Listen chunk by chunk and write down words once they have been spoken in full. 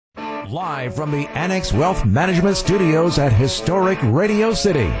Live from the Annex Wealth Management Studios at historic Radio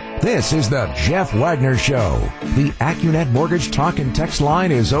City, this is the Jeff Wagner Show. The AccuNet Mortgage Talk and Text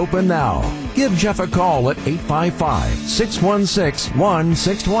line is open now. Give Jeff a call at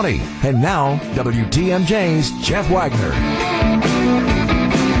 855-616-1620. And now, WTMJ's Jeff Wagner.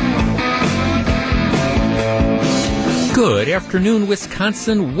 Good afternoon,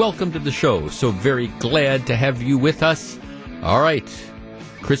 Wisconsin. Welcome to the show. So very glad to have you with us. All right.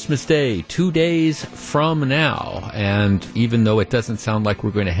 Christmas Day, 2 days from now, and even though it doesn't sound like we're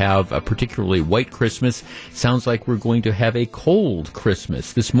going to have a particularly white Christmas, sounds like we're going to have a cold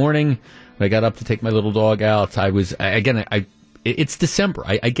Christmas. This morning, when I got up to take my little dog out, it's December.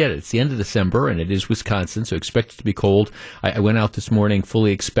 I get it. It's the end of December, and it is Wisconsin, so expect it to be cold. I went out this morning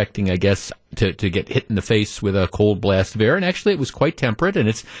fully expecting, I guess, to get hit in the face with a cold blast of air, and actually it was quite temperate, and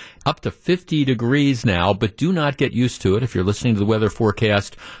it's up to 50 degrees now, but do not get used to it. If you're listening to the weather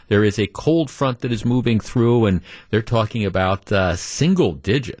forecast, there is a cold front that is moving through, and they're talking about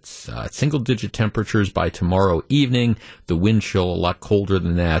single-digit temperatures by tomorrow evening. The wind chill a lot colder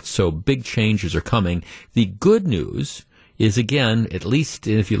than that, so big changes are coming. The good news is, again, at least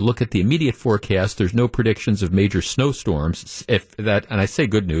if you look at the immediate forecast, there's no predictions of major snowstorms. And I say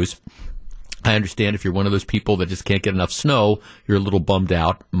good news, I understand if you're one of those people that just can't get enough snow, you're a little bummed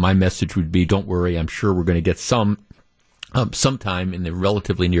out. My message would be, don't worry, I'm sure we're going to get sometime in the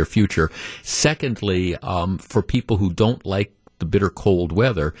relatively near future. Secondly, for people who don't like the bitter cold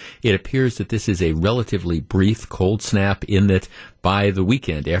weather, it appears that this is a relatively brief cold snap in that by the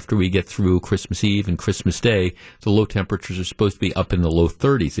weekend, after we get through Christmas Eve and Christmas Day, the low temperatures are supposed to be up in the low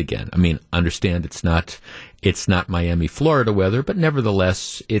 30s again. I mean, understand it's not Miami, Florida weather, but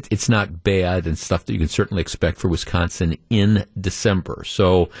nevertheless, it's not bad and stuff that you can certainly expect for Wisconsin in December.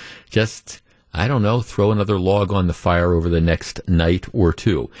 So just, I don't know, throw another log on the fire over the next night or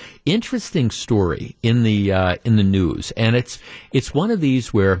two. Interesting story in the news, and it's one of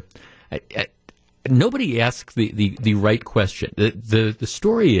these where nobody asks the right question. The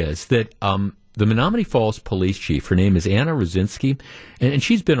story is that the Menominee Falls police chief, her name is Anna Ruzinski, and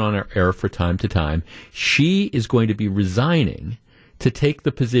she's been on our air for time to time. She is going to be resigning to take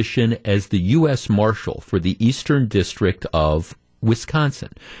the position as the U.S. Marshal for the Eastern District of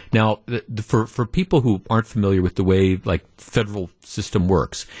Wisconsin. Now, for people who aren't familiar with the way federal system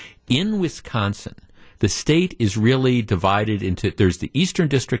works, in Wisconsin, the state is really divided into, there's the Eastern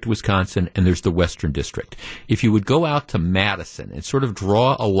District of Wisconsin and there's the Western District. If you would go out to Madison and sort of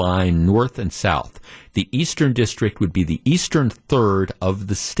draw a line north and south, the Eastern District would be the eastern third of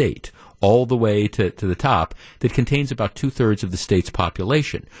the state, all the way to the top, that contains about two-thirds of the state's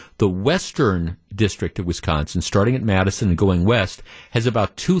population. The Western District of Wisconsin, starting at Madison and going west, has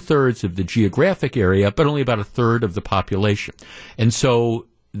about two-thirds of the geographic area, but only about a third of the population. And so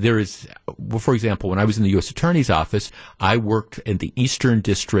there is, for example, when I was in the U.S. Attorney's Office, I worked in the Eastern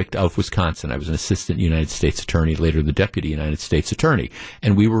District of Wisconsin. I was an assistant United States attorney, later the deputy United States attorney,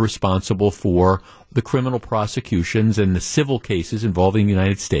 and we were responsible for the criminal prosecutions and the civil cases involving the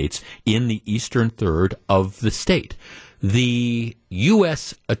United States in the eastern third of the state. The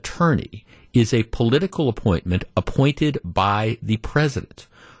U.S. attorney is a political appointment appointed by the president,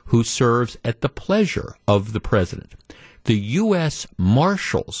 who serves at the pleasure of the president. The U.S.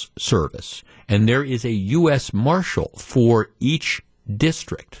 Marshal's Service, and there is a U.S. Marshal for each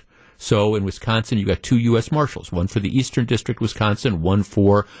district. So in Wisconsin, you've got two U.S. Marshals, one for the Eastern District of Wisconsin, one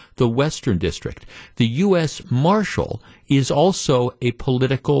for the Western District. The U.S. Marshal is also a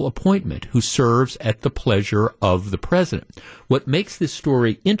political appointment who serves at the pleasure of the president. What makes this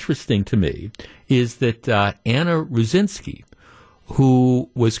story interesting to me is that Anna Ruzinski, who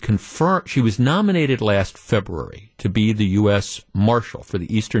was confirmed, she was nominated last February to be the U.S. Marshal for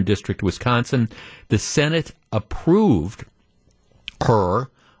the Eastern District of Wisconsin. The Senate approved her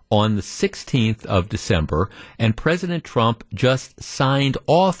on the 16th of December, and President Trump just signed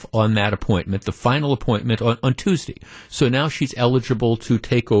off on that appointment, the final appointment, on Tuesday. So now she's eligible to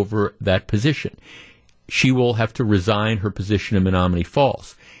take over that position. She will have to resign her position in Menominee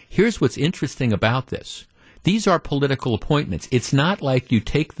Falls. Here's what's interesting about this. These are political appointments. It's not like you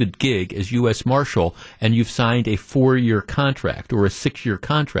take the gig as U.S. Marshal and you've signed a 4-year contract or a 6-year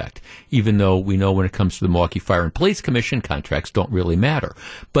contract, even though we know when it comes to the Milwaukee Fire and Police Commission, contracts don't really matter.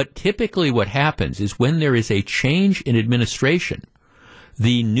 But typically what happens is when there is a change in administration,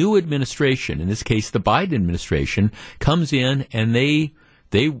 the new administration, in this case the Biden administration, comes in and they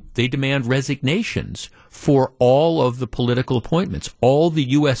demand resignations for all of the political appointments. All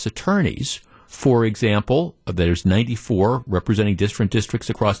the U.S. attorneys For example, there's 94 representing different districts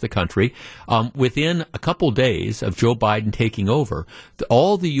across the country. Within a couple days of Joe Biden taking over,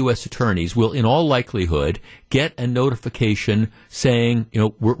 all the U.S. attorneys will, in all likelihood, get a notification saying,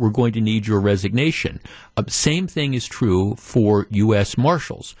 we're going to need your resignation. Same thing is true for U.S.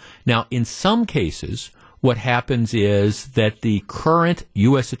 Marshals. Now, in some cases, what happens is that the current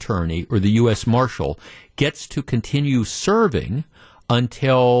U.S. attorney or the U.S. Marshal gets to continue serving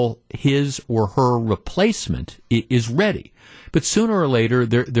until his or her replacement is ready. But sooner or later,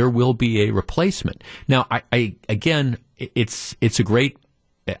 there will be a replacement. Now, I again, it's a great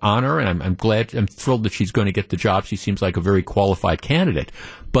honor, and I'm thrilled that she's going to get the job. She seems like a very qualified candidate.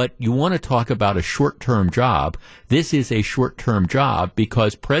 But you want to talk about a short-term job. This is a short-term job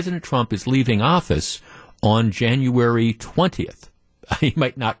because President Trump is leaving office on January 20th. He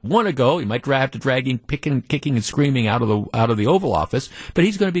might not want to go. He might have to drag him kicking and screaming out of the Oval Office, but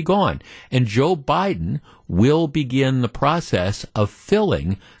he's going to be gone. And Joe Biden will begin the process of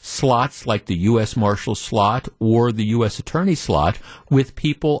filling slots like the U.S. Marshal slot or the U.S. Attorney slot with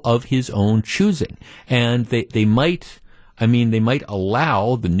people of his own choosing. And they might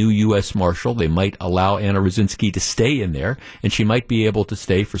allow the new U.S. Marshal, they might allow Anna Rosinski to stay in there, and she might be able to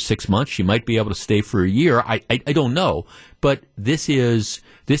stay for 6 months. She might be able to stay for a year. I don't know. But this is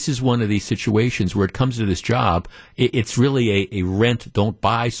one of these situations where it comes to this job, it's really a rent, don't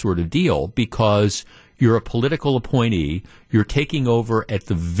buy sort of deal because you're a political appointee. You're taking over at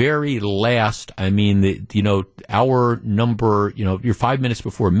the very last. Hour number. You're 5 minutes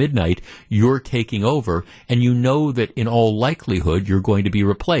before midnight. You're taking over, and you know that in all likelihood you're going to be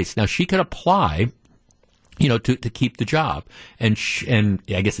replaced. Now she could apply, to keep the job, and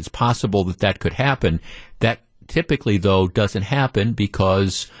I guess it's possible that could happen. That typically, though, doesn't happen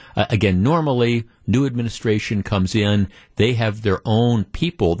because, again, normally new administration comes in, they have their own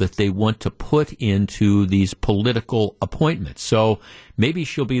people that they want to put into these political appointments. So maybe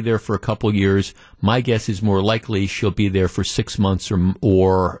she'll be there for a couple years. My guess is more likely she'll be there for 6 months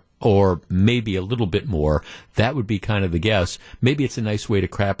or maybe a little bit more. That would be kind of the guess. Maybe it's a nice way to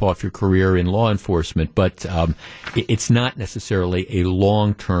crap off your career in law enforcement, but it's not necessarily a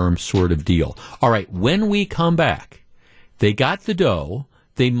long-term sort of deal. All right, when we come back, they got the dough.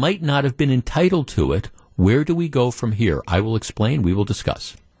 They might not have been entitled to it. Where do we go from here? I will explain. We will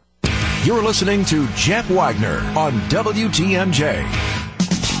discuss. You're listening to Jeff Wagner on WTMJ.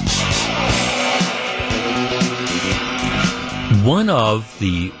 One of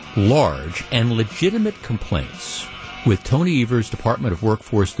the large and legitimate complaints with Tony Evers' Department of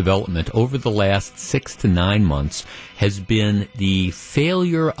Workforce Development over the last 6 to 9 months has been the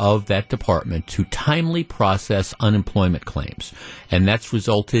failure of that department to timely process unemployment claims. And that's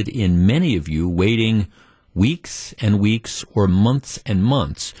resulted in many of you waiting weeks and weeks or months and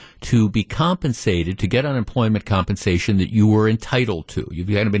months to be compensated, to get unemployment compensation that you were entitled to. You've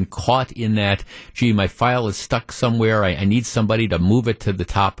kind of been caught in that, gee, my file is stuck somewhere. I need somebody to move it to the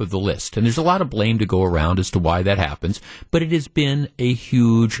top of the list. And there's a lot of blame to go around as to why that happens, but it has been a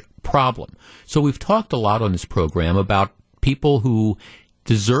huge problem. So we've talked a lot on this program about people who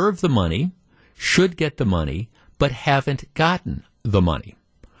deserve the money, should get the money, but haven't gotten the money.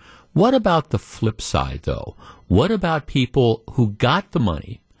 What about the flip side, though? What about people who got the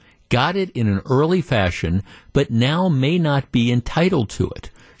money, got it in an early fashion, but now may not be entitled to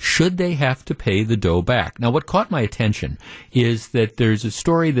it? Should they have to pay the dough back? Now, what caught my attention is that there's a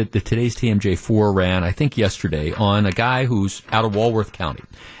story that the Today's TMJ4 ran, I think yesterday, on a guy who's out of Walworth County.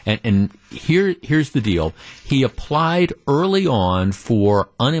 And here's the deal. He applied early on for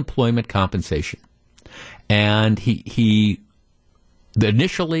unemployment compensation. And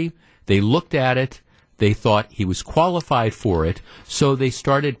initially, they looked at it, they thought he was qualified for it, so they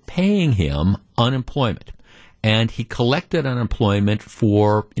started paying him unemployment. And he collected unemployment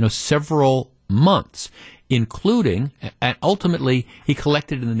for, several months, including, and ultimately, he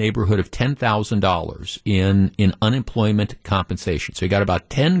collected in the neighborhood of $10,000 in unemployment compensation. So he got about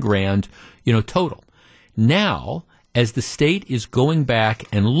 $10,000, total. Now, as the state is going back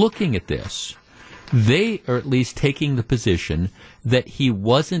and looking at this, they are at least taking the position that he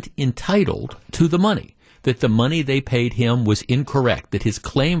wasn't entitled to the money, that the money they paid him was incorrect, that his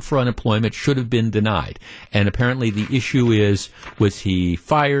claim for unemployment should have been denied. And apparently the issue is, was he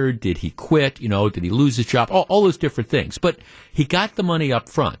fired? Did he quit? Did he lose his job? All those different things. But he got the money up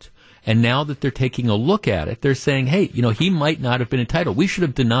front. And now that they're taking a look at it, they're saying, hey, he might not have been entitled. We should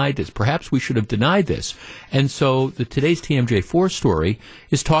have denied this. Perhaps we should have denied this. And so the Today's TMJ4 story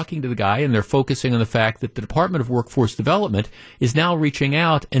is talking to the guy, and they're focusing on the fact that the Department of Workforce Development is now reaching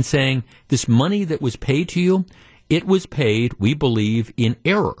out and saying, this money that was paid to you, it was paid, we believe, in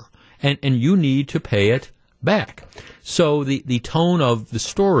error. and you need to pay it back. So the tone of the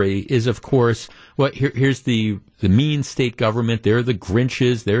story is, of course, here's the mean state government. They're the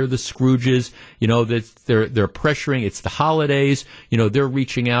Grinches. They're the Scrooges. They're pressuring. It's the holidays. They're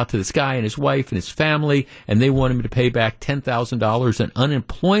reaching out to this guy and his wife and his family, and they want him to pay back $10,000 in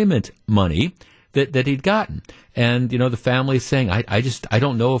unemployment money that he'd gotten. And, the family is saying, I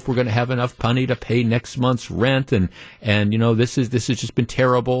don't know if we're going to have enough money to pay next month's rent. And this has just been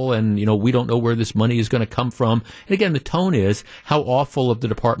terrible. And, we don't know where this money is going to come from. And again, the tone is how awful of the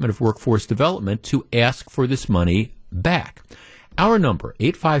Department of Workforce Development to ask for this money back. Our number,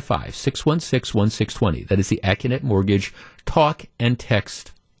 855-616-1620. That is the AccuNet Mortgage talk and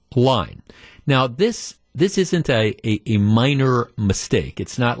text line. Now, this isn't a minor mistake.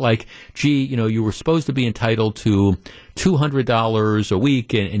 It's not like, you were supposed to be entitled to $200 a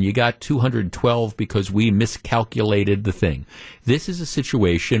week and you got $212 because we miscalculated the thing. This is a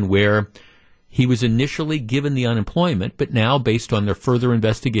situation where he was initially given the unemployment, but now, based on their further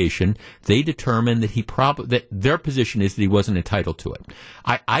investigation, they determined that that their position is that he wasn't entitled to it.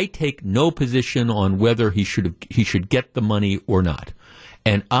 I take no position on whether he should get the money or not.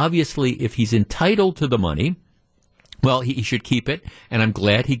 And obviously, if he's entitled to the money, well, he should keep it, and I'm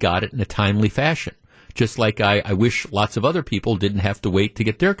glad he got it in a timely fashion. Just like I wish lots of other people didn't have to wait to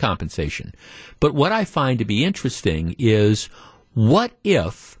get their compensation. But what I find to be interesting is, what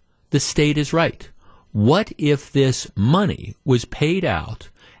if the state is right? What if this money was paid out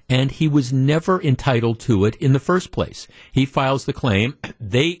and he was never entitled to it in the first place? He files the claim.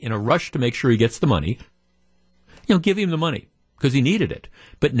 They, in a rush to make sure he gets the money, give him the money, because he needed it.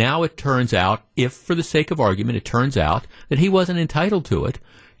 But now it turns out, if for the sake of argument, it turns out that he wasn't entitled to it,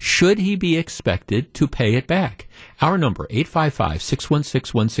 should he be expected to pay it back? Our number,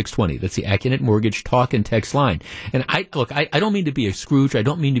 855-616-1620. That's the AccuNet Mortgage talk and text line. And I don't mean to be a Scrooge. I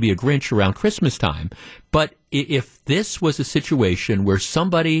don't mean to be a Grinch around Christmas time. But if this was a situation where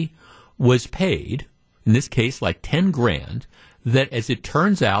somebody was paid, in this case like 10 grand, that as it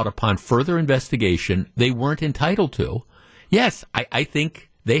turns out upon further investigation, they weren't entitled to, yes, I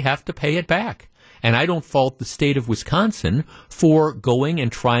think they have to pay it back. And I don't fault the state of Wisconsin for going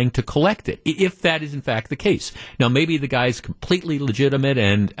and trying to collect it, if that is in fact the case. Now, maybe the guy's completely legitimate,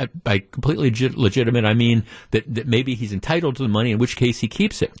 and by completely legitimate, I mean that maybe he's entitled to the money, in which case he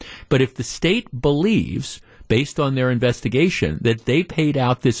keeps it. But if the state believes, based on their investigation, that they paid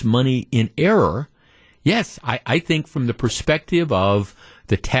out this money in error, yes, I think from the perspective of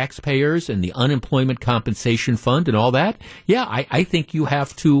the taxpayers and the unemployment compensation fund and all that, yeah, I think you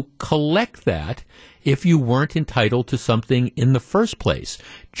have to collect that if you weren't entitled to something in the first place.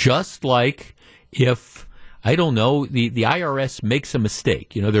 Just like if, I don't know, the IRS makes a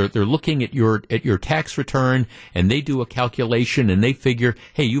mistake. They're looking at your tax return, and they do a calculation, and they figure,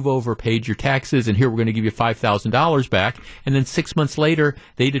 hey, you've overpaid your taxes, and here we're going to give you $5,000 back. And then 6 months later,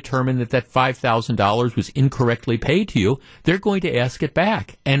 they determine that $5,000 was incorrectly paid to you. They're going to ask it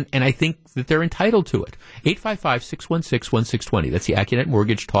back, and I think that they're entitled to it. 855-616-1620. That's the AccuNet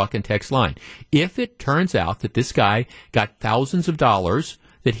Mortgage talk and text line. If it turns out that this guy got thousands of dollars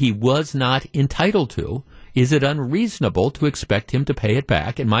that he was not entitled to, is it unreasonable to expect him to pay it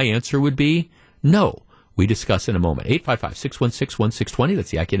back? And my answer would be no. We discuss in a moment. 855-616-1620.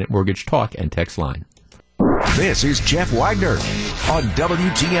 That's the AccuNet Mortgage talk and text line. This is Jeff Wagner on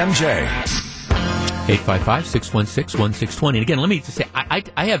WTMJ. 855-616-1620. And again, let me just say,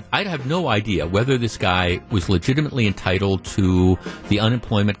 I have no idea whether this guy was legitimately entitled to the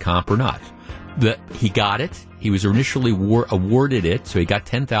unemployment comp or not. He got it. He was initially awarded it, so he got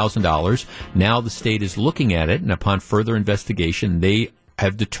 $10,000. Now the state is looking at it, and upon further investigation, they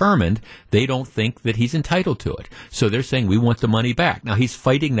have determined they don't think that he's entitled to it. So they're saying, we want the money back. Now, he's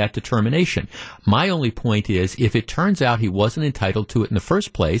fighting that determination. My only point is, if it turns out he wasn't entitled to it in the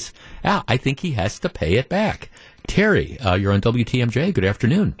first place, I think he has to pay it back. Terry, you're on WTMJ. Good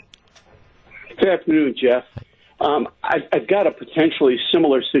afternoon. Good afternoon, Jeff. I've got a potentially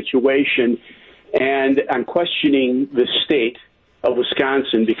similar situation, and I'm questioning the state of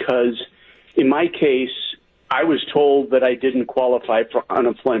Wisconsin because, in my case, I was told that I didn't qualify for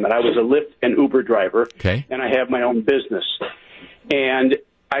unemployment. I was a Lyft and Uber driver, and I have my own business. And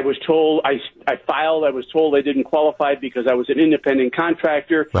I was told, I was told I didn't qualify because I was an independent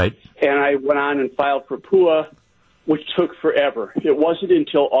contractor, right. And I went on and filed for PUA, which took forever. It wasn't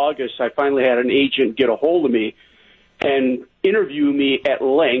until August I finally had an agent get a hold of me and interview me at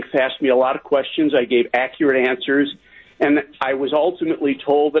length, asked me a lot of questions. I gave accurate answers, and I was ultimately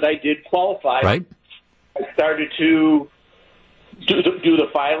told that I did qualify. Right. I started to do the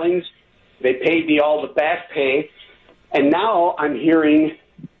filings. They paid me all the back pay, and now I'm hearing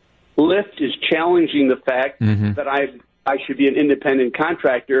Lyft is challenging the fact that I should be an independent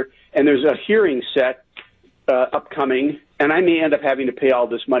contractor, and there's a hearing set upcoming, and I may end up having to pay all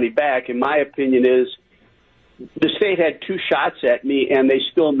this money back. And my opinion is the state had two shots at me, and they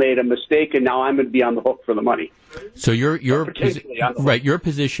still made a mistake, and now I'm going to be on the hook for the money. So your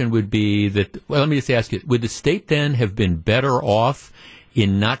position would be that, well, let me just ask you, would the state then have been better off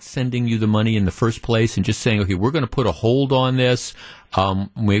in not sending you the money in the first place and just saying, okay, we're going to put a hold on this,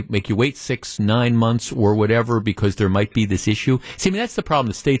 make you wait 6-9 months or whatever because there might be this issue? See, I mean, that's the problem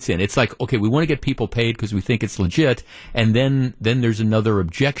the state's in. It's like, okay, we want to get people paid because we think it's legit, and then there's another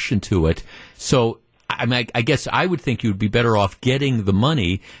objection to it. So I mean, I guess I would think you'd be better off getting the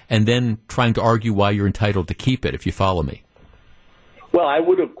money and then trying to argue why you're entitled to keep it, if you follow me. Well, I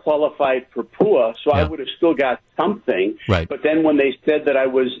would have qualified for PUA, so I would have still got something. Right. But then when they said that I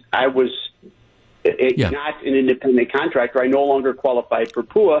was not an independent contractor, I no longer qualified for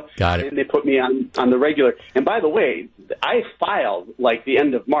PUA. Got it. And they put me on the regular. And by the way, I filed like the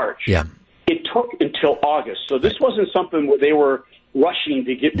end of March. Yeah. It took until August, so this wasn't something where they were rushing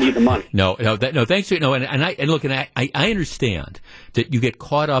to get me the money. No, thanks. I understand that you get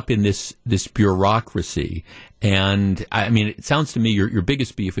caught up in this bureaucracy, and I mean, it sounds to me your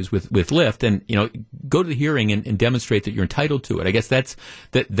biggest beef is with Lyft, and go to the hearing and demonstrate that you're entitled to it. I guess that's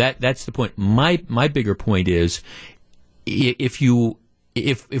the point. My bigger point is if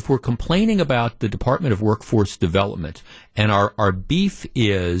we're complaining about the Department of Workforce Development and our beef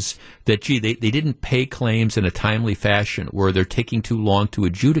is that, gee, they didn't pay claims in a timely fashion, or they're taking too long to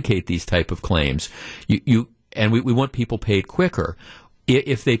adjudicate these type of claims, and we want people paid quicker.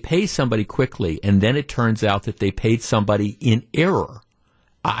 If they pay somebody quickly and then it turns out that they paid somebody in error,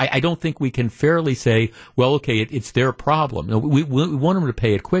 I don't think we can fairly say, well, okay, it's their problem. No, we want them to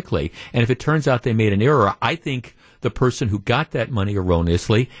pay it quickly, and if it turns out they made an error, I think the person who got that money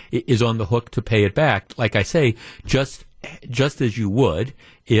erroneously is on the hook to pay it back. Like I say, just as you would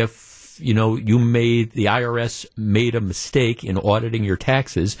if the IRS made a mistake in auditing your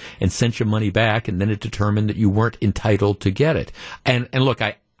taxes and sent you money back, and then it determined that you weren't entitled to get it. And look,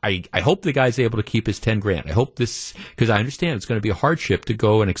 I hope the guy's able to keep his $10,000. I hope this, because I understand it's going to be a hardship to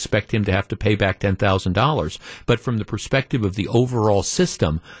go and expect him to have to pay back $10,000. But from the perspective of the overall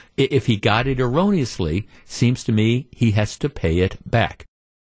system, if he got it erroneously, seems to me he has to pay it back.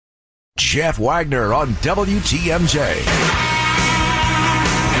 Jeff Wagner on WTMJ.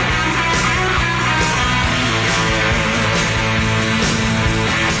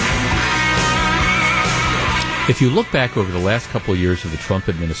 If you look back over the last couple of years of the Trump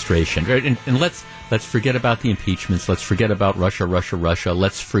administration, and let's forget about the impeachments, let's forget about Russia,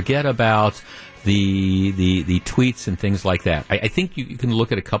 let's forget about the tweets and things like that. I think you can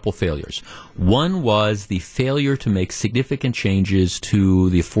look at a couple failures. One was the failure to make significant changes to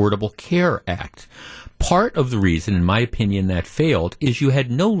the Affordable Care Act. Part of the reason, in my opinion, that failed is you had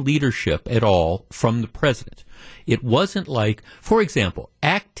no leadership at all from the president. It wasn't like, for example,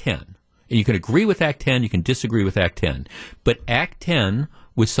 Act 10. And you can agree with Act 10, you can disagree with Act 10. But Act 10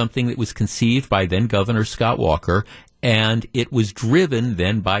 was something that was conceived by then Governor Scott Walker, and it was driven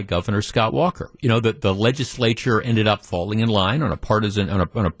then by Governor Scott Walker. The legislature ended up falling in line on a partisan,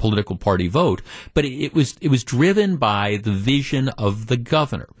 on a political party vote, but it was driven by the vision of the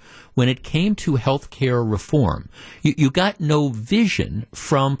governor. When it came to health care reform, you got no vision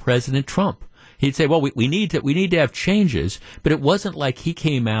from President Trump. He'd say, well, we need to have changes, but it wasn't like he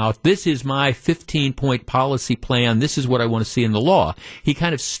came out, this is my 15-point policy plan, this is what I want to see in the law. He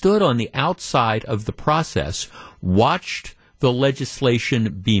kind of stood on the outside of the process, watched the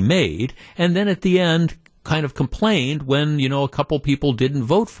legislation be made, and then at the end kind of complained when, a couple people didn't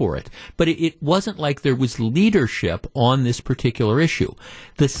vote for it. But it wasn't like there was leadership on this particular issue.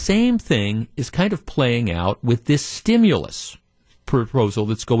 The same thing is kind of playing out with this stimulus proposal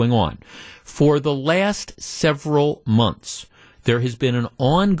that's going on. For the last several months, there has been an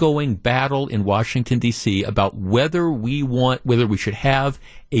ongoing battle in Washington, D.C. about whether we should have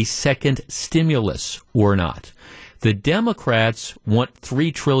a second stimulus or not. The Democrats want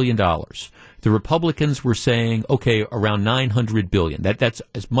 $3 trillion. The Republicans were saying, okay, around $900 billion. That's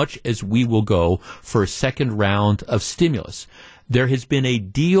as much as we will go for a second round of stimulus. There has been a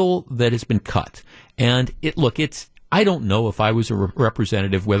deal that has been cut. And I don't know if I was a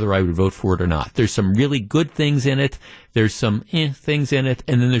representative whether I would vote for it or not. There's some really good things in it. There's some things in it,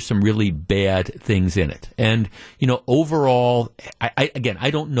 and then there's some really bad things in it. And, overall, I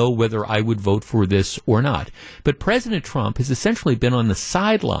don't know whether I would vote for this or not. But President Trump has essentially been on the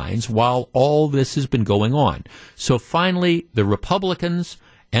sidelines while all this has been going on. So finally, the Republicans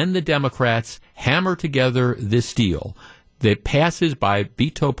and the Democrats hammer together this deal. that passes by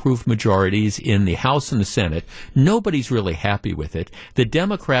veto-proof majorities in the House and the Senate. Nobody's really happy with it. The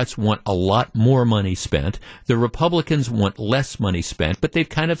Democrats want a lot more money spent. The Republicans want less money spent, but they've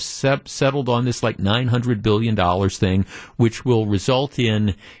kind of settled on this like $900 billion thing, which will result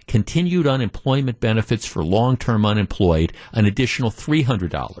in continued unemployment benefits for long-term unemployed, an additional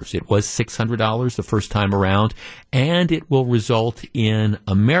 $300. It was $600 the first time around, and it will result in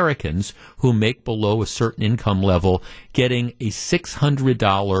Americans who make below a certain income level getting a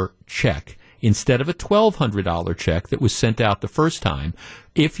 $600 check instead of a $1,200 check that was sent out the first time.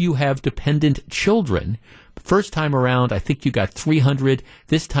 If you have dependent children, first time around, I think you got $300.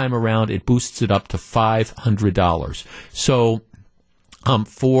 This time around, it boosts it up to $500. So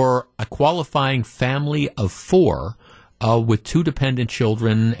for a qualifying family of four, with two dependent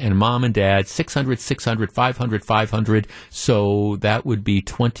children and mom and dad, $600, $500. So that would be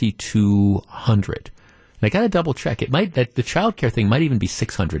 $2,200. And I got to double check. It might that the child care thing might even be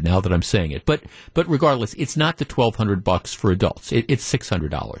 $600 now that I'm saying it. But regardless, it's not the $1,200 for adults. It's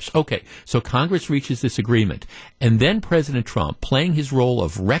 $600. Okay, so Congress reaches this agreement, and then President Trump, playing his role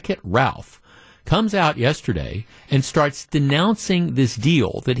of Wreck-It Ralph, comes out yesterday and starts denouncing this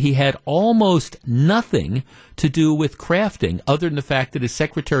deal that he had almost nothing to do with crafting, other than the fact that his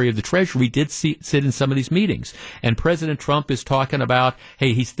Secretary of the Treasury did sit in some of these meetings. And President Trump is talking about,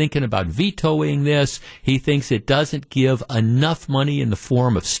 hey, he's thinking about vetoing this. He thinks it doesn't give enough money in the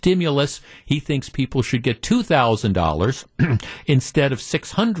form of stimulus. He thinks people should get $2,000 instead of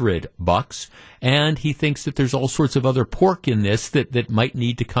 $600. And he thinks that there's all sorts of other pork in this that might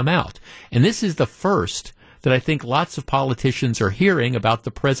need to come out. And this is the first that I think lots of politicians are hearing about the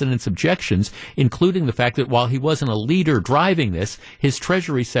president's objections, including the fact that while he wasn't a leader driving this, his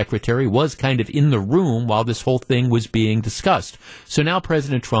Treasury Secretary was kind of in the room while this whole thing was being discussed. So now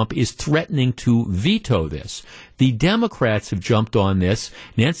President Trump is threatening to veto this. The Democrats have jumped on this.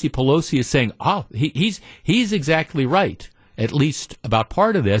 Nancy Pelosi is saying, he's exactly right. At least about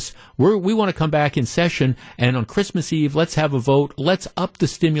part of this. We want to come back in session, and on Christmas Eve, let's have a vote. Let's up the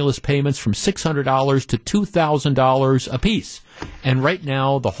stimulus payments from $600 to $2,000 apiece. And right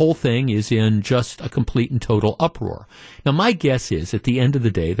now, the whole thing is in just a complete and total uproar. Now, my guess is, at the end of the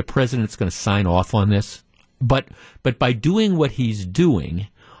day, the president's going to sign off on this. But by doing what he's doing,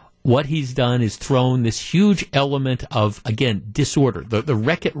 what he's done is thrown this huge element of, again, disorder, the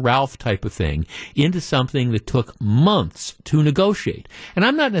Wreck-It Ralph type of thing, into something that took months to negotiate. And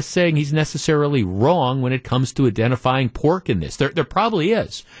I'm not saying he's necessarily wrong when it comes to identifying pork in this. There probably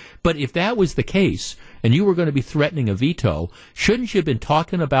is. But if that was the case, and you were going to be threatening a veto, shouldn't you have been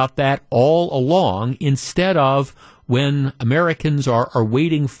talking about that all along instead of when Americans are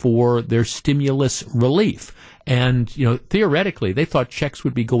waiting for their stimulus relief? And, theoretically, they thought checks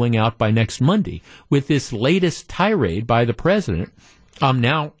would be going out by next Monday. With this latest tirade by the president,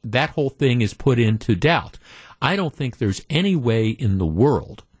 now that whole thing is put into doubt. I don't think there's any way in the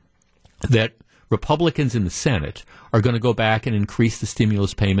world that Republicans in the Senate are going to go back and increase the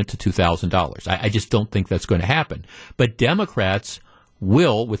stimulus payment to $2,000. I just don't think that's going to happen. But Democrats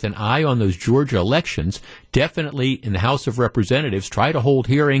will, with an eye on those Georgia elections, definitely in the House of Representatives, try to hold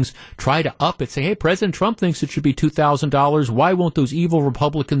hearings, try to up it, say, hey, President Trump thinks it should be $2,000. Why won't those evil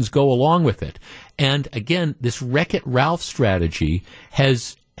Republicans go along with it? And again, this Wreck-It Ralph strategy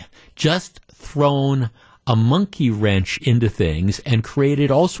has just thrown a monkey wrench into things and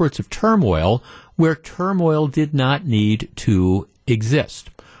created all sorts of turmoil where turmoil did not need to exist.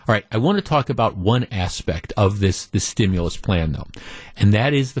 All right, I want to talk about one aspect of this stimulus plan, though, and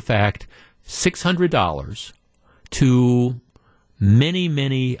that is the fact $600 to many,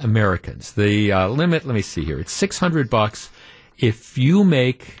 many Americans. The limit, let me see here, it's $600 if you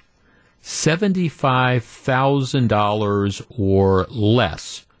make $75,000 or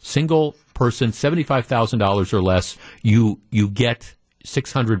less. Single person, $75,000 or less, you get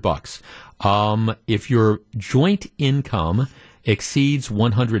 $600. If your joint income exceeds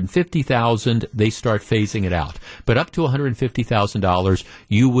 $150,000, they start phasing it out. But up to $150,000,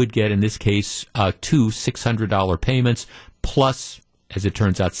 you would get, in this case, two $600 payments, plus, as it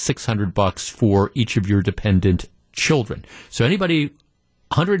turns out, $600 for each of your dependent children. So anybody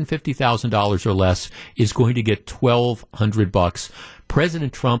 $150,000 or less is going to get $1,200.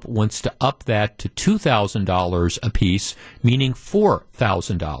 President Trump wants to up that to $2,000 apiece, meaning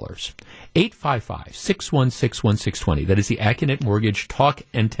 $4,000. 855-616-1620. That is the Accunet Mortgage talk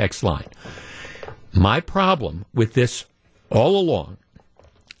and text line. My problem with this all along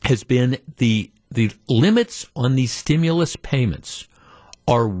has been the limits on these stimulus payments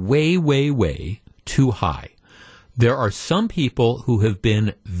are way, way, way too high. There are some people who have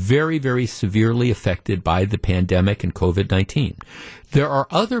been very, very severely affected by the pandemic and COVID-19. There are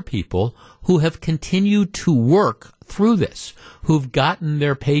other people who have continued to work through this, who've gotten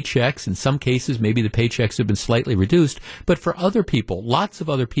their paychecks. In some cases, maybe the paychecks have been slightly reduced. But for other people, lots of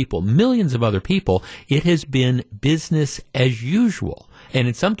other people, millions of other people, it has been business as usual. And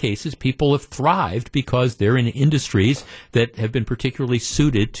in some cases, people have thrived because they're in industries that have been particularly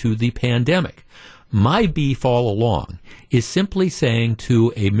suited to the pandemic. My beef all along is simply saying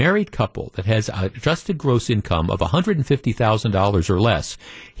to a married couple that has an adjusted gross income of $150,000 or less,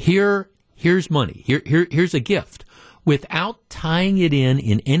 here's money, here's a gift, without tying it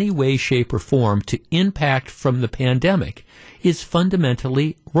in any way, shape, or form to impact from the pandemic, is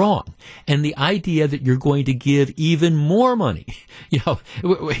fundamentally wrong. And the idea that you're going to give even more money,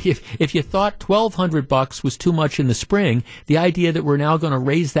 if you thought $1,200 was too much in the spring, the idea that we're now going to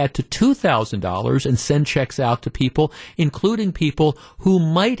raise that to $2,000 and send checks out to people, including people who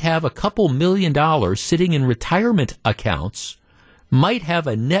might have a couple $1 million sitting in retirement accounts, might have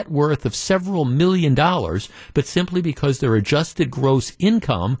a net worth of several $1 million, but simply because their adjusted gross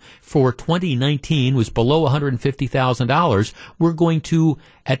income for 2019 was below $150,000, we're going to,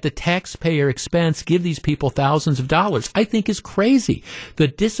 at the taxpayer expense, give these people thousands of dollars, I think is crazy. The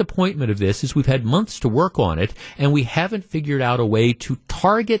disappointment of this is we've had months to work on it, and we haven't figured out a way to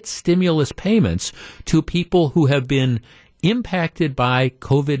target stimulus payments to people who have been impacted by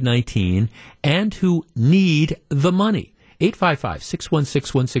COVID-19 and who need the money.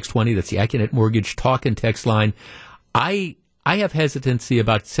 855-616-1620. That's the AccuNet Mortgage talk and text line. I have hesitancy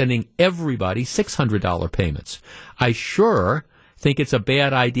about sending everybody $600 payments. I sure think it's a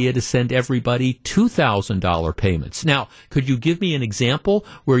bad idea to send everybody $2,000 payments. Now, could you give me an example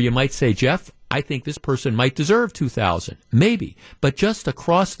where you might say, Jeff, I think this person might deserve $2,000? Maybe. But just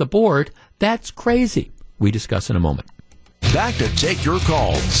across the board, that's crazy. We discuss in a moment. Back to take your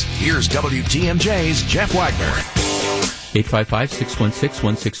calls. Here's WTMJ's Jeff Wagner.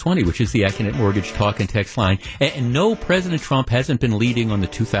 855-616-1620, which is the AccuNet Mortgage talk and text line. And no, President Trump hasn't been leading on the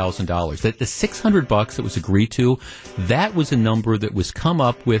 $2,000. That the $600 that was agreed to, that was a number that was come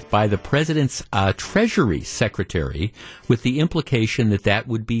up with by the president's Treasury Secretary, with the implication that that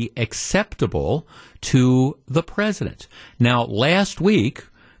would be acceptable to the president. Now, last week,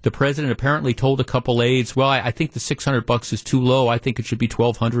 the president apparently told a couple aides, well, I think the $600 is too low. I think it should be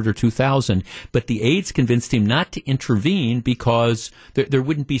 $1,200 or $2,000. But the aides convinced him not to intervene because there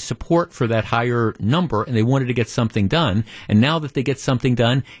wouldn't be support for that higher number, and they wanted to get something done. And now that they get something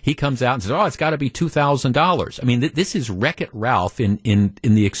done, he comes out and says, oh, it's got to be $2,000. I mean, this is Wreck-It Ralph in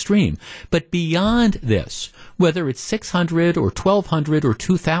the extreme. But beyond this, whether it's $600 or $1,200 or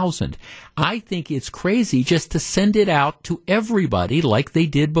 $2,000, I think it's crazy just to send it out to everybody like they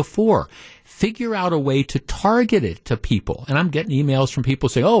did before. Figure out a way to target it to people. And I'm getting emails from people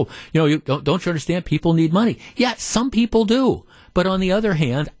saying, oh, don't you understand? People need money. Yeah, some people do. But on the other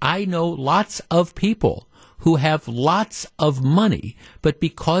hand, I know lots of people who have lots of money, but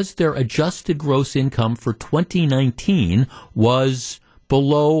because their adjusted gross income for 2019 was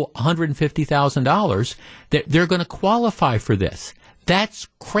below $150,000, they're going to qualify for this. That's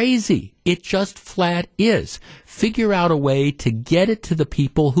crazy. It just flat is. Figure out a way to get it to the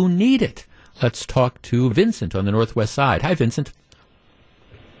people who need it. Let's talk to Vincent on the Northwest Side. Hi, Vincent.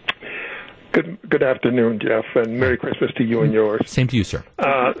 Good afternoon, Jeff, and Merry Christmas to you and yours. Same to you, sir.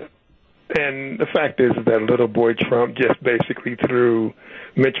 And the fact is that little boy Trump just basically threw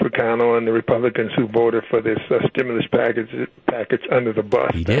Mitch McConnell and the Republicans who voted for this stimulus package under the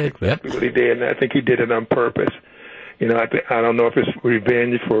bus. He did. That's exactly what he did, and I think he did it on purpose. I don't know if it's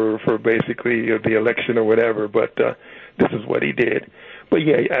revenge for basically the election or whatever, but this is what he did. But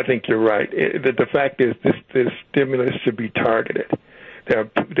yeah, I think you're right. The fact is this stimulus should be targeted.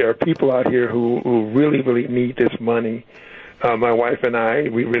 There are people out here who really, really need this money. My wife and I,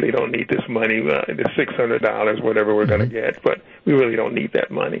 we really don't need this money, the $600, whatever we're going to get, but we really don't need that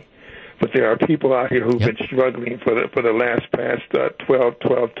money. But there are people out here who've been struggling for the past 12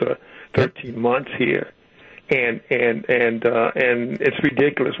 to 13 months here. And it's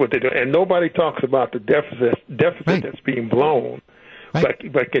ridiculous what they do. And nobody talks about the deficit right. that's being blown.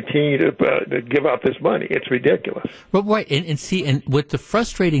 Right. But continue to give out this money. It's ridiculous. Well, right. And what the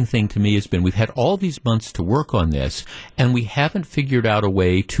frustrating thing to me has been, we've had all these months to work on this, and we haven't figured out a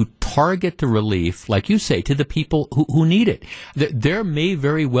way to target the relief, like you say, to the people who need it. There may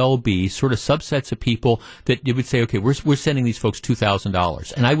very well be sort of subsets of people that you would say, okay, we're sending these folks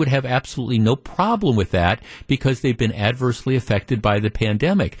 $2,000. And I would have absolutely no problem with that because they've been adversely affected by the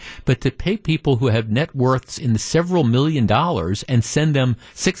pandemic. But to pay people who have net worths in the several $1 million and send send them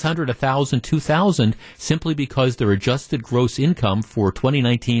 600, 1,000, 2,000 simply because their adjusted gross income for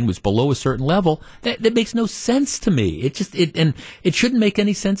 2019 was below a certain level. That makes no sense to me. And it shouldn't make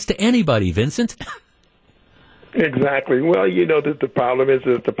any sense to anybody, Vincent. Exactly. Well, the problem is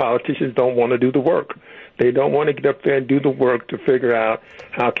that the politicians don't want to do the work. They don't want to get up there and do the work to figure out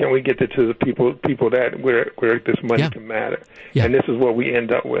how can we get it to the people that where this money can matter. Yeah. And this is what we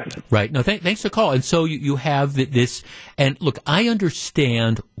end up with. Right. No, thanks for the call. And so you have this. And look, I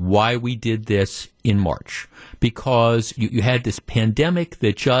understand why we did this in March, because you had this pandemic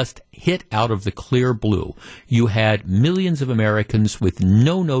that just hit out of the clear blue. You had millions of Americans with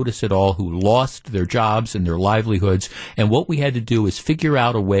no notice at all who lost their jobs and their livelihoods. And what we had to do is figure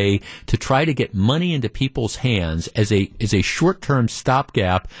out a way to try to get money into people's hands as a short-term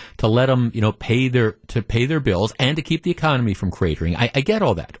stopgap to let them, pay their bills and to keep the economy from cratering. I get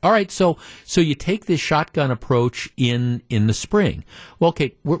all that. All right. So you take this shotgun approach in the spring. Well,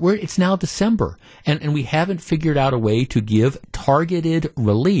 okay, it's now December. And we haven't figured out a way to give targeted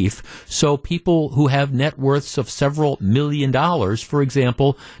relief so people who have net worths of several $1 million, for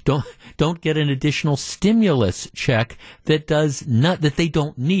example, don't get an additional stimulus check that they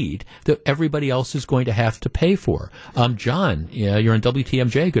don't need, that everybody else is going to have to pay for. John, you're on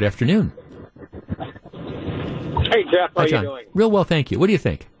WTMJ. Good afternoon. Hey, Jeff. How are you doing? Real well, thank you. What do you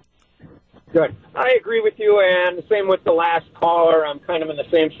think? Good. I agree with you, and the same with the last caller. I'm kind of in the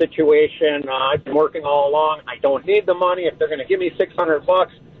same situation. I've been working all along. I don't need the money. If they're going to give me $600,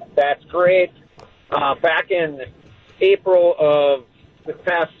 that's great. Back in April of this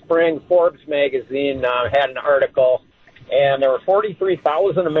past spring, Forbes magazine had an article, and there were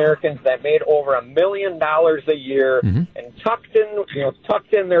 43,000 Americans that made over $1 million a year, and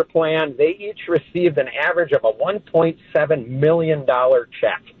tucked in their plan, they each received an average of a $1.7 million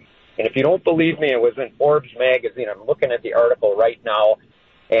check. And if you don't believe me, it was in Forbes magazine. I'm looking at the article right now.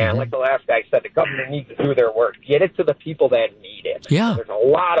 And like the last guy said, the government needs to do their work. Get it to the people that need it. Yeah. There's a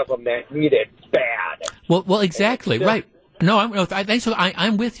lot of them that need it bad. Well, exactly. Right. No,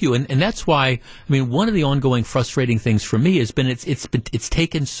 I'm with you. And that's why, one of the ongoing frustrating things for me has been it's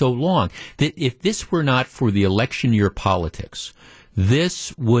taken so long that if this were not for the election year politics,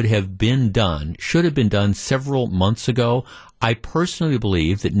 this would have been done, should have been done several months ago. I personally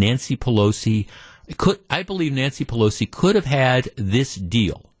believe that Nancy Pelosi could have had this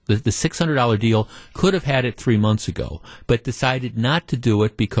deal. The $600 deal, could have had it 3 months ago, but decided not to do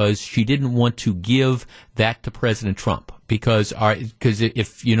it because she didn't want to give that to President Trump. Because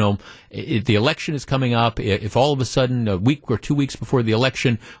if the election is coming up, if all of a sudden a week or 2 weeks before the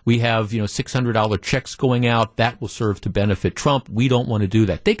election we have $600 checks going out, that will serve to benefit Trump. We don't want to do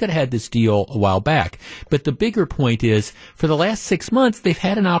that. They could have had this deal a while back. But the bigger point is, for the last 6 months, they've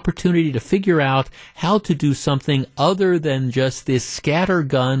had an opportunity to figure out how to do something other than just this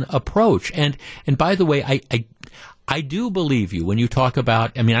scattergun approach. And by the way, I do believe you when you talk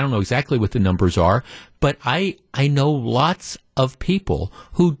about, I don't know exactly what the numbers are, but I know lots of people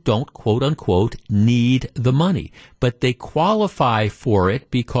who don't, quote unquote, need the money, but they qualify for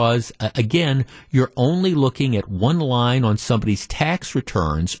it because, again, you're only looking at one line on somebody's tax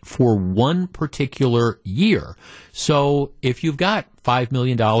returns for one particular year. So if you've got $5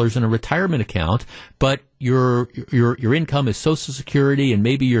 million in a retirement account, but your income is Social Security and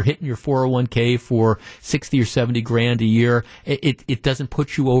maybe you're hitting your 401k for 60 or 70 grand a year, it doesn't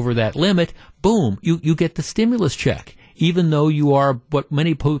put you over that limit. Boom, you get the stimulus check, even though you are what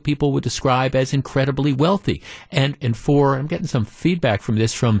many people would describe as incredibly wealthy. And I'm getting some feedback from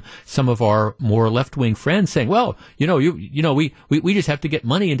this from some of our more left-wing friends saying, well, we just have to get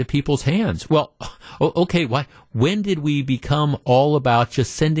money into people's hands. Well, okay, why? When did we become all about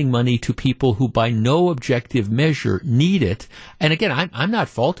just sending money to people who by no objective measure need it? And again, I'm not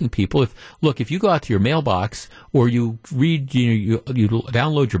faulting people. If you go out to your mailbox or you read, you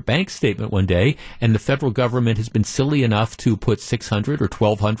download your bank statement one day and the federal government has been silly enough to put $600 or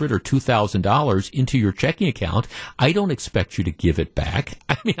 $1,200 or $2,000 into your checking account, I don't expect you to give it back.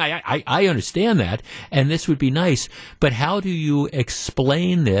 I understand that, and this would be nice, but how do you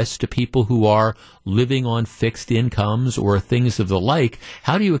explain this to people who are living on fixed incomes or things of the like?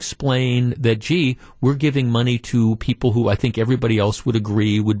 How do you explain that, gee, we're giving money to people who I think everybody else would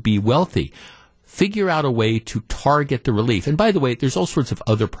agree would be wealthy? Figure out a way to target the relief. And by the way, there's all sorts of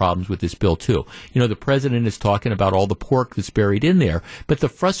other problems with this bill, too. The president is talking about all the pork that's buried in there. But the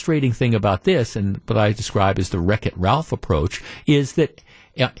frustrating thing about this, and what I describe as the Wreck-It Ralph approach, is that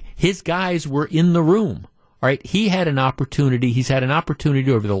his guys were in the room. All right, he's had an opportunity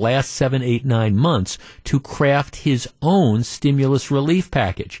over the last 7, 8, 9 months to craft his own stimulus relief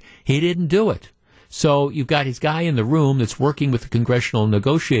package. He didn't do it. So you've got his guy in the room that's working with the congressional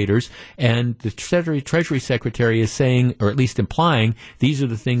negotiators, and the Treasury Secretary is saying, or at least implying, these are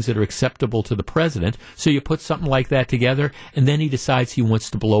the things that are acceptable to the president. So you put something like that together, and then he decides he wants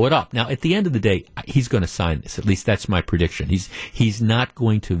to blow it up. Now, at the end of the day, he's going to sign this. At least that's my prediction. He's not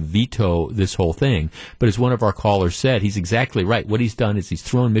going to veto this whole thing. But as one of our callers said, he's exactly right. What he's done is he's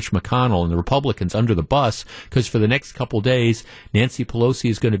thrown Mitch McConnell and the Republicans under the bus, because for the next couple days, Nancy Pelosi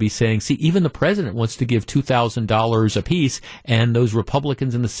is going to be saying, see, even the president wants to give $2,000 apiece, and those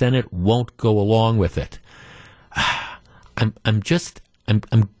Republicans in the Senate won't go along with it. I'm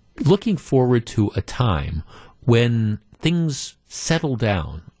looking forward to a time when things settle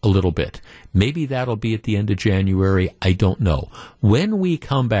down a little bit. Maybe that'll be at the end of January. I don't know. When we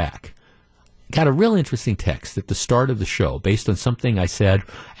come back, got a real interesting text at the start of the show based on something I said,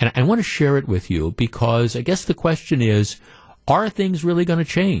 and I want to share it with you because I guess the question is, are things really going to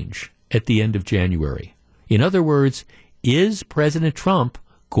change at the end of January? In other words, is President Trump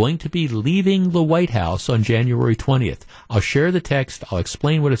going to be leaving the White House on January 20th? I'll share the text, I'll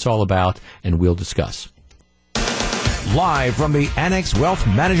explain what it's all about, and we'll discuss. Live from the Annex Wealth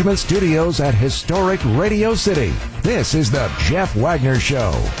Management Studios at historic Radio City, this is the Jeff Wagner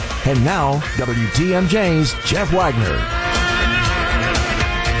Show. And now, WTMJ's Jeff Wagner.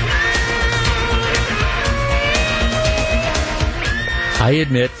 I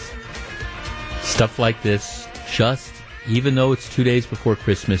admit, stuff like this, even though it's 2 days before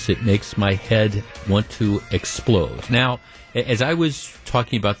Christmas, it makes my head want to explode. Now, as I was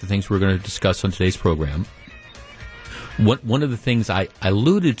talking about the things we're going to discuss on today's program, one of the things I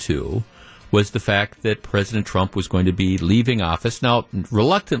alluded to was the fact that President Trump was going to be leaving office, now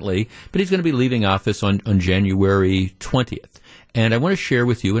reluctantly, but he's going to be leaving office on January 20th. And I want to share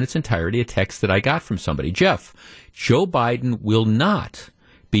with you in its entirety a text that I got from somebody. Jeff, Joe Biden will not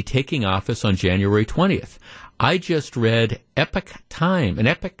be taking office on January 20th. I just read an Epoch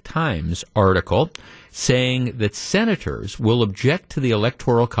Times article saying that senators will object to the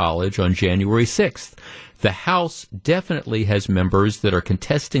Electoral College on January 6th. The House definitely has members that are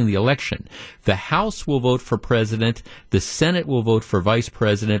contesting the election. The House will vote for president. The Senate will vote for vice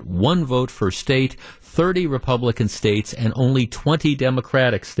president. 1 vote for state, 30 Republican states, and only 20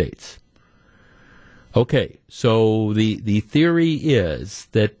 Democratic states. Okay, so the theory is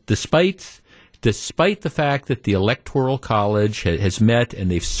that despite the fact that the Electoral College has met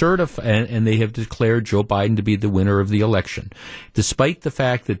and they've certified and they have declared Joe Biden to be the winner of the election, despite the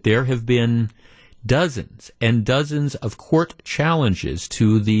fact that there have been dozens and dozens of court challenges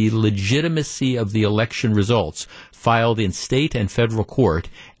to the legitimacy of the election results filed in state and federal court,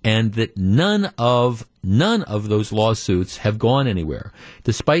 and that none of those lawsuits have gone anywhere,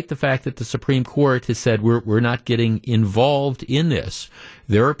 despite the fact that the Supreme Court has said we're not getting involved in this.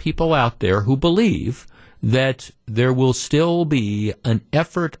 There are people out there who believe that there will still be an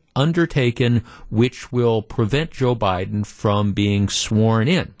effort undertaken which will prevent Joe Biden from being sworn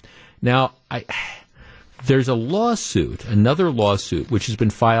in. Now, there's another lawsuit, which has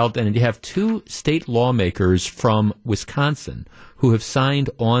been filed, and you have 2 state lawmakers from Wisconsin who have signed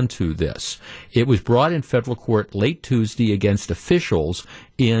on to this. It was brought in federal court late Tuesday against officials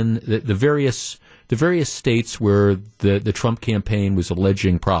in the various states where the Trump campaign was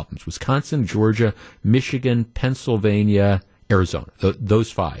alleging problems: Wisconsin, Georgia, Michigan, Pennsylvania, Arizona,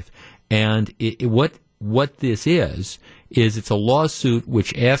 those 5. And what this is it's a lawsuit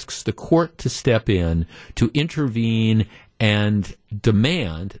which asks the court to step in, to intervene, and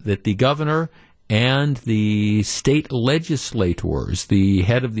demand that the governor and the state legislators, the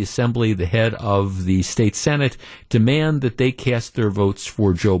head of the assembly, the head of the state senate, demand that they cast their votes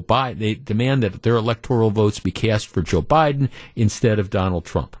for Joe Biden. They demand that their electoral votes be cast for Joe Biden instead of Donald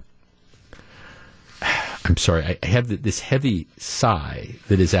Trump. I'm sorry, I have this heavy sigh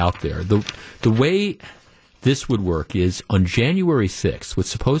that is out there. The way this would work is on January 6th, what's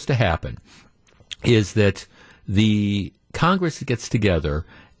supposed to happen is that the Congress gets together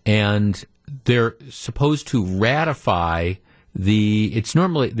and they're supposed to ratify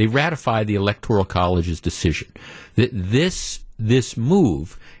they ratify the Electoral College's decision. This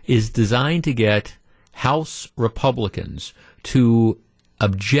move is designed to get House Republicans to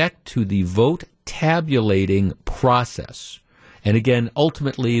object to the vote tabulating process. And again,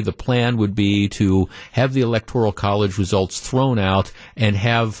 ultimately, the plan would be to have the Electoral College results thrown out and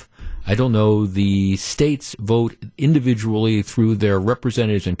have, the states vote individually through their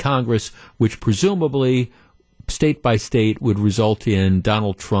representatives in Congress, which presumably, state by state, would result in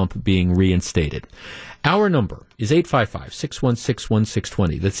Donald Trump being reinstated. Our number is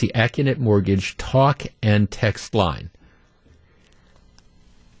 855-616-1620. That's the Accunet Mortgage talk and text line.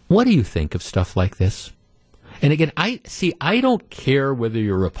 What do you think of stuff like this? And again, I don't care whether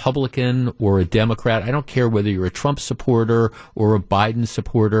you're a Republican or a Democrat. I don't care whether you're a Trump supporter or a Biden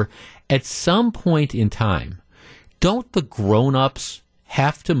supporter. At some point in time, don't the grown-ups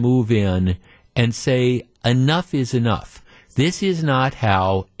have to move in and say, enough is enough? This is not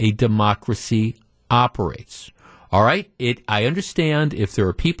how a democracy operates. All right, I understand if there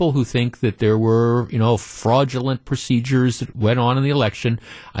are people who think that there were, fraudulent procedures that went on in the election.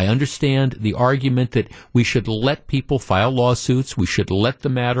 I understand the argument that we should let people file lawsuits. We should let the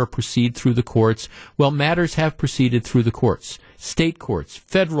matter proceed through the courts. Well, matters have proceeded through the courts, state courts,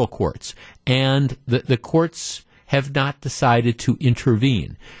 federal courts, and the courts have not decided to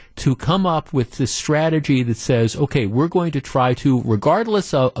intervene, to come up with this strategy that says, okay, we're going to try to,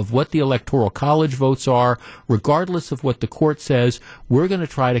 regardless of what the Electoral College votes are, regardless of what the court says, we're going to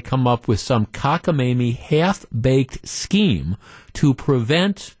try to come up with some cockamamie, half-baked scheme to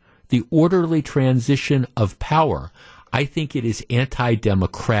prevent the orderly transition of power. I think it is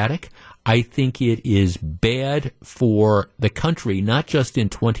anti-democratic. I think it is bad for the country, not just in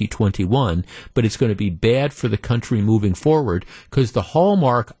 2021, but it's going to be bad for the country moving forward, because the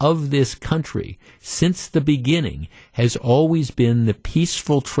hallmark of this country since the beginning has always been the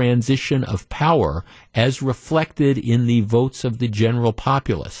peaceful transition of power as reflected in the votes of the general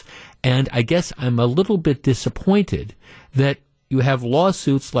populace. And I guess I'm a little bit disappointed that you have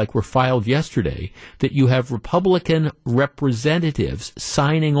lawsuits like were filed yesterday, that you have Republican representatives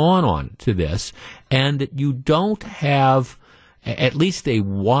signing on to this, and that you don't have at least a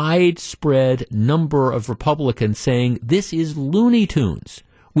widespread number of Republicans saying this is Looney Tunes.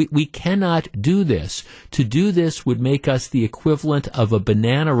 We cannot do this. To do this would make us the equivalent of a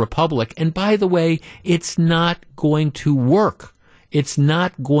banana republic. And by the way, it's not going to work. It's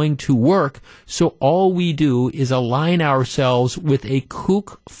not going to work, so all we do is align ourselves with a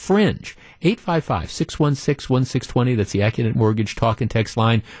kook fringe. 855-616-1620, that's the AccuNet Mortgage talk and text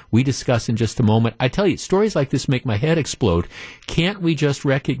line. We discuss in just a moment. I tell you, stories like this make my head explode. Can't we just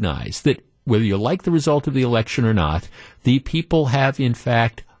recognize that whether you like the result of the election or not, the people have in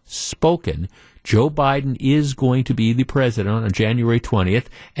fact spoken? Joe Biden is going to be the president on January 20th,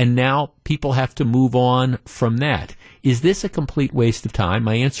 and now people have to move on from that. Is this a complete waste of time?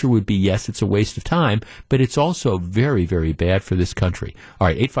 My answer would be yes, it's a waste of time, but it's also very, very bad for this country. All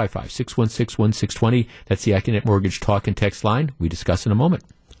right, 855-616-1620. That's the AccuNet Mortgage talk and text line. We discuss in a moment.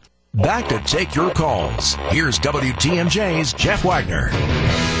 Back to take your calls. Here's WTMJ's Jeff Wagner.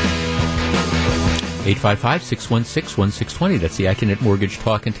 855-616-1620. That's the AccuNet Mortgage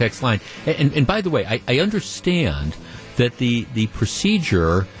talk and text line. And by the way, I understand that the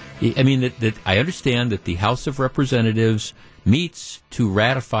procedure, that I understand that the House of Representatives meets to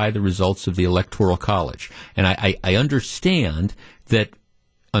ratify the results of the Electoral College. And I understand that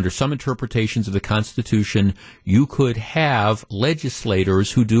under some interpretations of the Constitution, you could have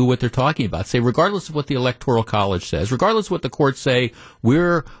legislators who do what they're talking about. Say, regardless of what the Electoral College says, regardless of what the courts say,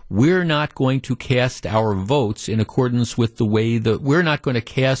 we're not going to cast our votes in accordance with the way that we're going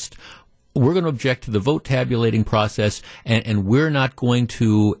to object to the vote tabulating process, and we're not going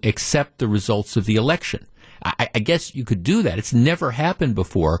to accept the results of the election. I guess you could do that. It's never happened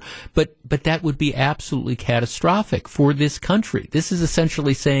before, but that would be absolutely catastrophic for this country. This is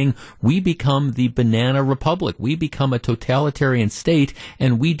essentially saying we become the banana republic. We become a totalitarian state,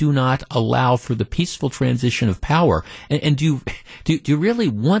 and we do not allow for the peaceful transition of power. And do you really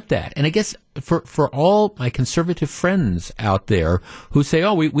want that? And I guess for all my conservative friends out there who say,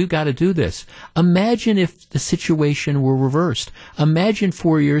 oh, we've got to do this, imagine if the situation were reversed. Imagine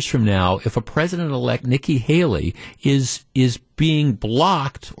 4 years from now if a president-elect Nikki Haley is being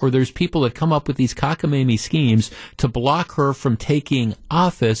blocked, or there's people that come up with these cockamamie schemes to block her from taking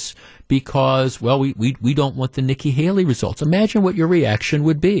office because, well, we don't want the Nikki Haley results. Imagine what your reaction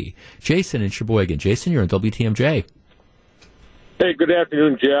would be. Jason in Sheboygan. Jason, you're on WTMJ. Hey, good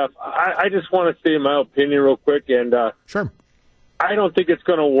afternoon, Jeff. I just want to say my opinion real quick, and sure. I don't think it's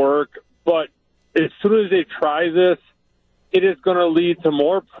going to work, but as soon as they try this, it is going to lead to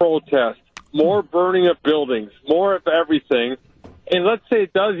more protests, more burning of buildings, more of everything. And let's say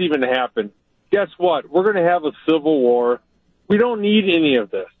it does even happen. Guess what? We're going to have a civil war. We don't need any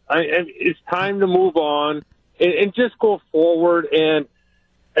of this. It's time to move on and just go forward. And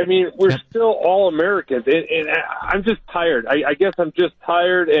we're still all Americans, and I'm just tired. I guess I'm just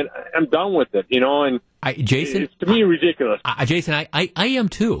tired, and I'm done with it, and Jason, it's to me ridiculous. Jason, I am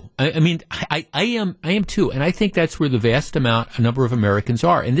too. I mean, I am too, and I think that's where the vast number of Americans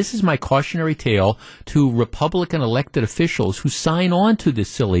are. And this is my cautionary tale to Republican elected officials who sign on to this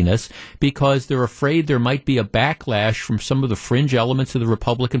silliness because they're afraid there might be a backlash from some of the fringe elements of the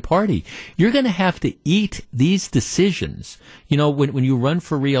Republican Party. You're going to have to eat these decisions. You know, when you run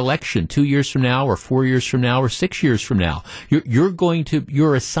for re-election 2 years from now, or 4 years from now, or 6 years from now,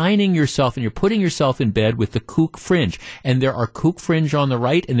 you're assigning yourself and you're putting yourself in bed with the kook fringe. And there are kook fringe on the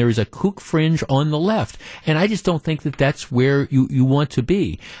right and there is a kook fringe on the left. And I just don't think that that's where you want to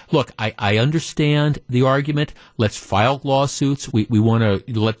be. Look, I understand the argument. Let's file lawsuits. We want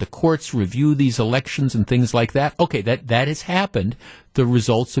to let the courts review these elections and things like that. Okay, that has happened. The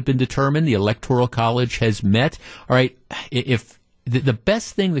results have been determined. The Electoral College has met. All right, if the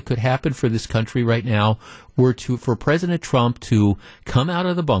best thing that could happen for this country right now were for President Trump to come out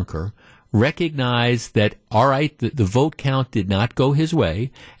of the bunker, recognize that, all right, the vote count did not go his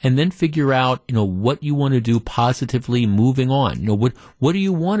way, and then figure out, what you want to do positively moving on. What do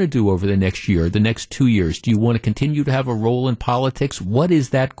you want to do over the next year, the next 2 years? Do you want to continue to have a role in politics? What is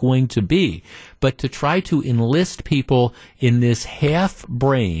that going to be? But to try to enlist people in this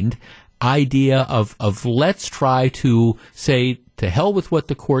half-brained idea of let's try to say, to hell with what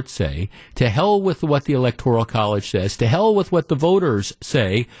the courts say, to hell with what the Electoral College says, to hell with what the voters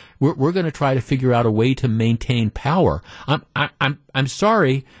say. We're going to try to figure out a way to maintain power. I'm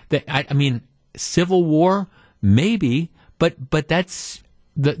sorry that I mean, civil war maybe, but that's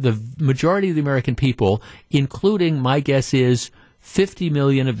the majority of the American people, including, my guess is, 50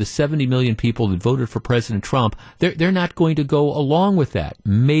 million of the 70 million people that voted for President Trump. They're not going to go along with that.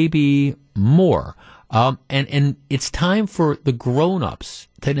 Maybe more. And it's time for the grown-ups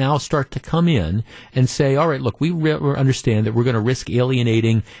to now start to come in and say, all right, look, we understand that we're going to risk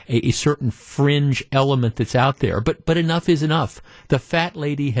alienating a certain fringe element that's out there, but enough is enough. The fat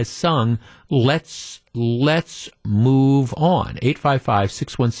lady has sung, let's move on.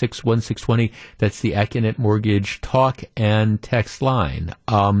 855-616-1620. That's the AccuNet Mortgage talk and text line.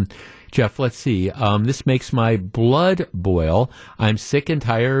 Jeff, let's see. This makes my blood boil. I'm sick and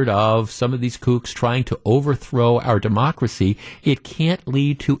tired of some of these kooks trying to overthrow our democracy. It can't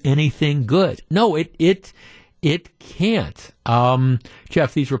lead to anything good. No, it can't.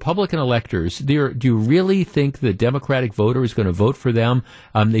 Jeff, these Republican electors, do you really think the Democratic voter is going to vote for them?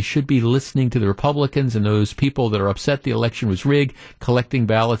 They should be listening to the Republicans and those people that are upset the election was rigged. Collecting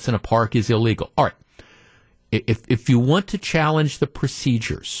ballots in a park is illegal. All right. If you want to challenge the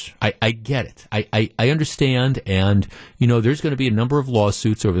procedures, I get it. I understand, and there's going to be a number of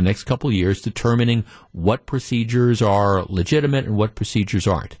lawsuits over the next couple of years determining what procedures are legitimate and what procedures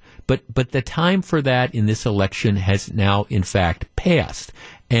aren't. But the time for that in this election has now, in fact, passed.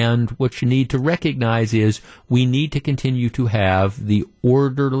 And what you need to recognize is we need to continue to have the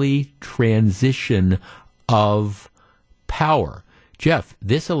orderly transition of power. Jeff,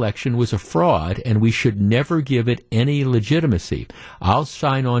 this election was a fraud, and we should never give it any legitimacy. I'll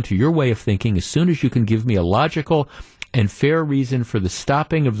sign on to your way of thinking as soon as you can give me a logical and fair reason for the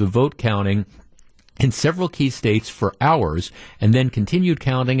stopping of the vote counting in several key states for hours, and then continued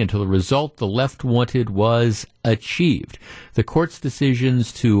counting until the result the left wanted was achieved. The court's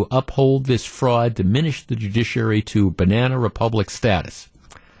decisions to uphold this fraud diminish the judiciary to banana republic status.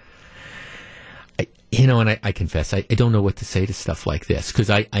 And I confess, I don't know what to say to stuff like this, because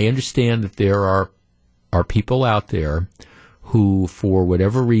I understand that there are people out there who, for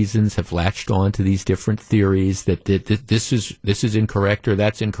whatever reasons, have latched on to these different theories that this is incorrect or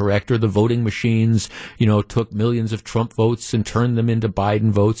that's incorrect, or the voting machines, took millions of Trump votes and turned them into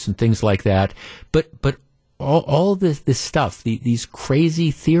Biden votes and things like that. But all this stuff, these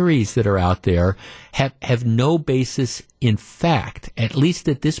crazy theories that are out there have no basis in fact, at least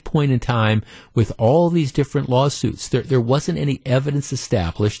at this point in time, with all these different lawsuits. There wasn't any evidence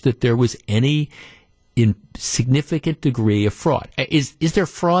established that there was any significant degree of fraud. Is there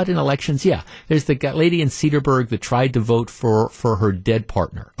fraud in elections? Yeah. There's the lady in Cedarburg that tried to vote for her dead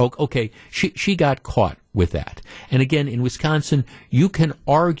partner. Okay, she got caught with that. And again, in Wisconsin, you can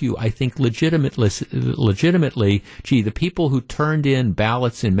argue, I think, legitimately, gee, the people who turned in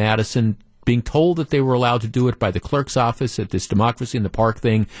ballots in Madison, being told that they were allowed to do it by the clerk's office at this Democracy in the Park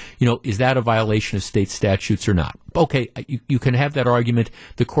thing, is that a violation of state statutes or not? Okay, you can have that argument.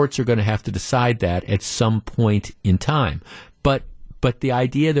 The courts are going to have to decide that at some point in time. But the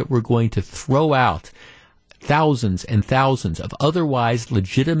idea that we're going to throw out thousands and thousands of otherwise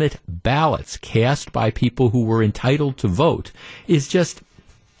legitimate ballots cast by people who were entitled to vote is just,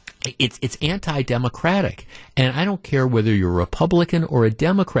 it's anti-democratic. And I don't care whether you're a Republican or a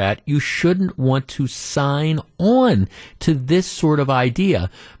Democrat, you shouldn't want to sign on to this sort of idea,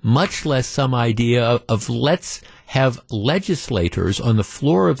 much less some idea of let's have legislators on the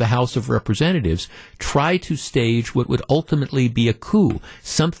floor of the House of Representatives try to stage what would ultimately be a coup,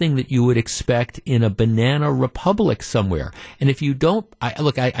 something that you would expect in a banana republic somewhere. And if you don't,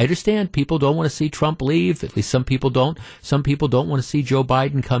 I understand people don't want to see Trump leave. At least some people don't. Some people don't want to see Joe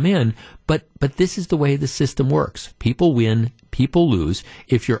Biden come in. But this is the way the system works. People win, people lose.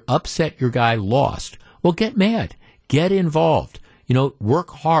 If you're upset your guy lost, well, get mad. Get involved.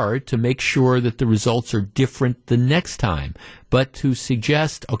 Work hard to make sure that the results are different the next time. But to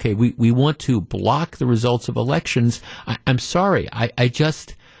suggest, okay, we want to block the results of elections, I'm sorry.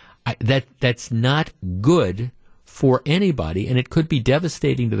 That's not good for anybody, and it could be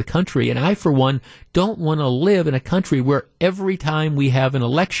devastating to the country. And I, for one, don't want to live in a country where every time we have an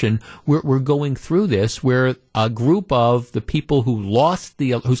election, we're going through this, where a group of the people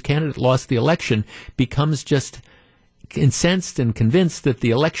whose candidate lost the election becomes just incensed and convinced that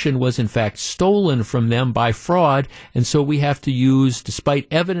the election was in fact stolen from them by fraud, and so we have to use, despite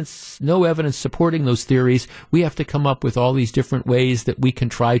no evidence supporting those theories, we have to come up with all these different ways that we can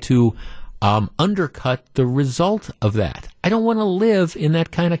try to undercut the result of that. I don't want to live in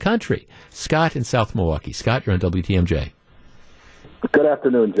that kind of country. Scott in South Milwaukee. Scott, you're on WTMJ. Good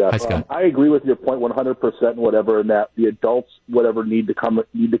afternoon, Jeff. Hi, Scott. I agree with your point 100% and whatever, in that the adults, whatever, need to come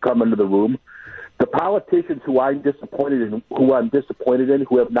into the room. The politicians who I'm disappointed in,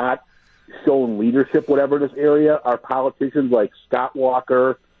 who have not shown leadership, whatever, in this area, are politicians like Scott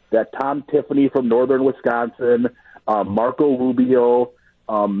Walker, that Tom Tiffany from northern Wisconsin, Marco Rubio,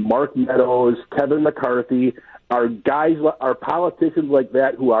 Mark Meadows, Kevin McCarthy, are politicians like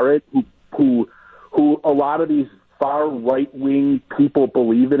that who a lot of these far right wing people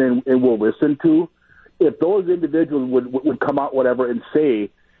believe in and will listen to. If those individuals would come out, whatever, and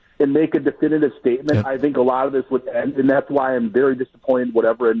say and make a definitive statement, yep, I think a lot of this would end, and that's why I'm very disappointed,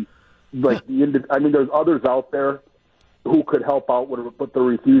 whatever. And there's others out there who could help out, but they're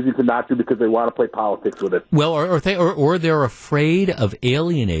refusing to not to because they want to play politics with it. Well, or they're afraid of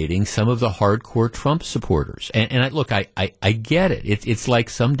alienating some of the hardcore Trump supporters. And I get it. It's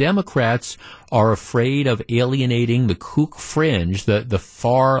like some Democrats are afraid of alienating the kook fringe, the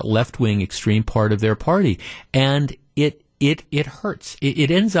far left-wing extreme part of their party. And it hurts. It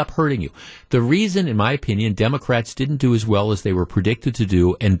ends up hurting you. The reason, in my opinion, Democrats didn't do as well as they were predicted to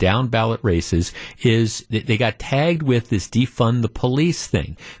do in down ballot races is that they got tagged with this defund the police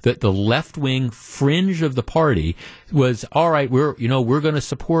thing. That the left wing fringe of the party was, all right, we're going to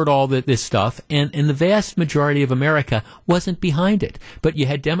support all this stuff, and the vast majority of America wasn't behind it. But you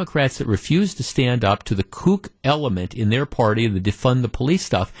had Democrats that refused to stand up to the kook element in their party, the defund the police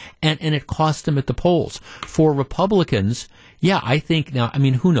stuff, and it cost them at the polls. For Republicans, yeah, I think now,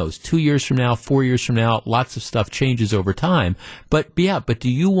 who knows, 2 years from now, 4 years from now, lots of stuff changes over time. But do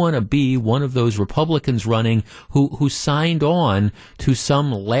you want to be one of those Republicans running who signed on to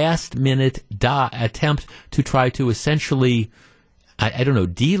some last minute attempt to try to essentially,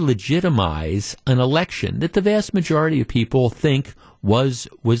 delegitimize an election that the vast majority of people think was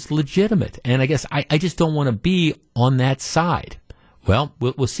legitimate? And I guess I just don't want to be on that side. Well,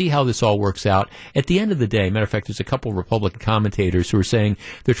 we'll see how this all works out. At the end of the day, matter of fact, there's a couple of Republican commentators who are saying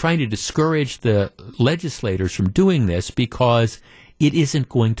they're trying to discourage the legislators from doing this because it isn't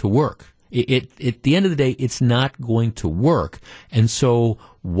going to work. At the end of the day, it's not going to work. And so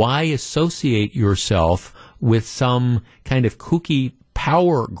why associate yourself with some kind of kooky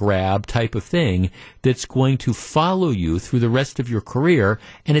power grab type of thing that's going to follow you through the rest of your career,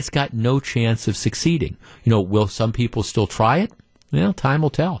 and it's got no chance of succeeding? Will some people still try it? Well, time will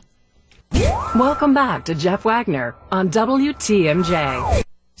tell. Welcome back to Jeff Wagner on WTMJ.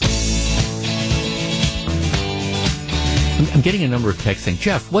 I'm getting a number of texts saying,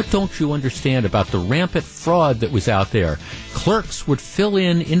 Jeff, what don't you understand about the rampant fraud that was out there? Clerks would fill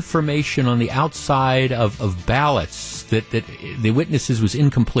in information on the outside of ballots that the witnesses was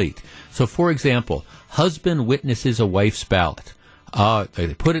incomplete. So, for example, husband witnesses a wife's ballot.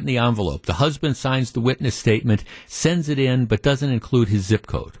 They put it in the envelope. The husband signs the witness statement, sends it in, but doesn't include his zip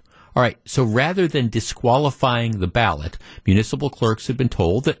code. All right, so rather than disqualifying the ballot, municipal clerks have been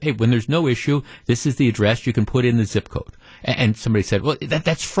told that, hey, when there's no issue, this is the address, you can put in the zip code. And somebody said, well,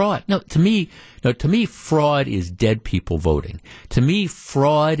 that's fraud. No, to me, fraud is dead people voting. To me,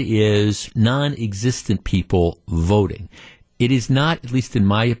 fraud is non-existent people voting. It is not, at least in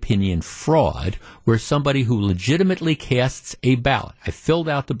my opinion, fraud where somebody who legitimately casts a ballot. I filled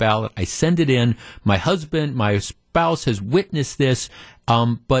out the ballot. I send it in. My husband, my spouse has witnessed this,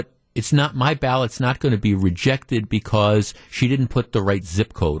 but it's not my ballot's not going to be rejected because she didn't put the right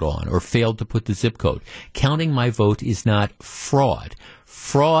zip code on or failed to put the zip code. Counting my vote is not fraud.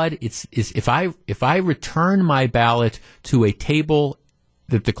 Fraud is if I return my ballot to a table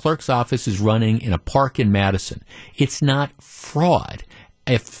that the clerk's office is running in a park in Madison, it's not fraud.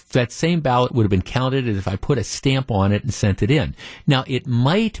 If that same ballot would have been counted as if I put a stamp on it and sent it in. Now, it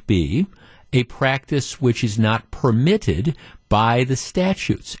might be a practice which is not permitted by the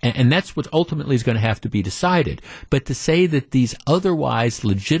statutes. And that's what ultimately is going to have to be decided. But to say that these otherwise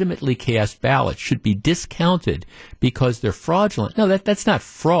legitimately cast ballots should be discounted because they're fraudulent, no, that's not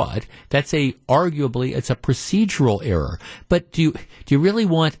fraud. That's arguably, it's a procedural error. But do you really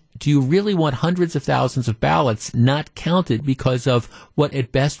want hundreds of thousands of ballots not counted because of what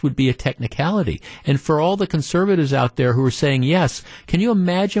at best would be a technicality? And for all the conservatives out there who are saying yes, can you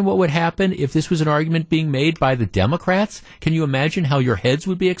imagine what would happen if this was an argument being made by the Democrats? Can you imagine how your heads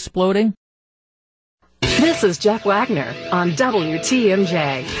would be exploding? This is Jeff Wagner on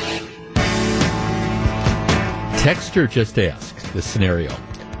WTMJ. Texter just asked the scenario.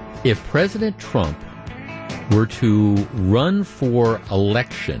 If President Trump were to run for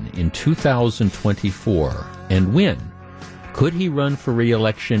election in 2024 and win, could he run for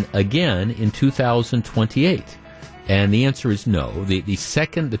re-election again in 2028? And the answer is no. The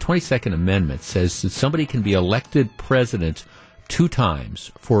 22nd Amendment says that somebody can be elected president 2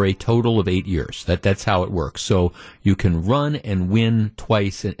 times for a total of 8 years. That's how it works. So you can run and win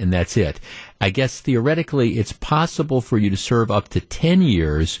twice, and that's it. I guess theoretically it's possible for you to serve up to 10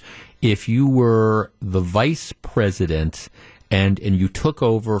 years if you were the vice president and you took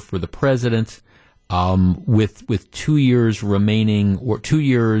over for the president with 2 years remaining, or 2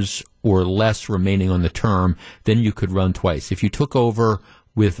 years or less remaining on the term, then you could run twice. If you took over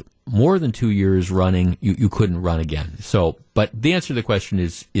with more than 2 years running, you couldn't run again. So, but the answer to the question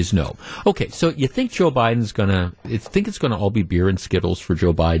is no. Okay, so you think Joe Biden's think it's gonna all be beer and Skittles for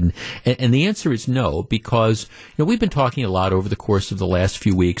Joe Biden? And the answer is no, because, we've been talking a lot over the course of the last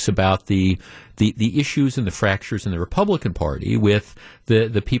few weeks about the issues and the fractures in the Republican Party with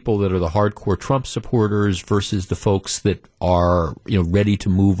the people that are the hardcore Trump supporters versus the folks that are, ready to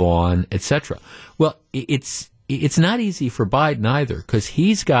move on, etc. Well, it's not easy for Biden either, because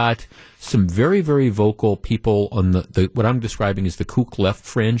he's got some very, very vocal people on the what I'm describing as the kook left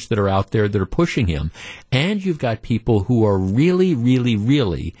fringe that are out there that are pushing him. And you've got people who are really, really,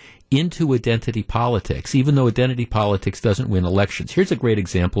 really into identity politics, even though identity politics doesn't win elections. Here's a great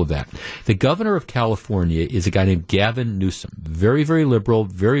example of that. The governor of California is a guy named Gavin Newsom. Very, very liberal,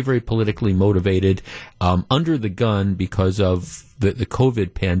 very, very politically motivated, under the gun because of the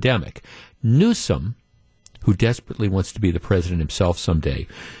COVID pandemic. Newsom, who desperately wants to be the president himself someday,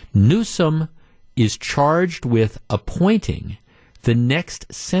 Newsom is charged with appointing the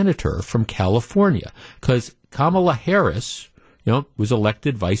next senator from California, because Kamala Harris, was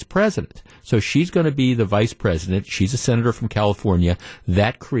elected vice president. So she's going to be the vice president. She's a senator from California.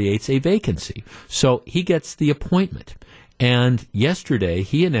 That creates a vacancy. So he gets the appointment. And yesterday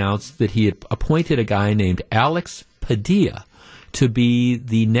he announced that he had appointed a guy named Alex Padilla to be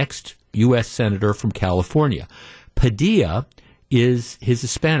the next U.S. Senator from California. Padilla is his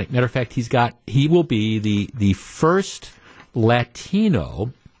Hispanic. Matter of fact, he will be the first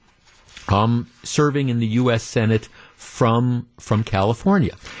Latino serving in the U.S. Senate from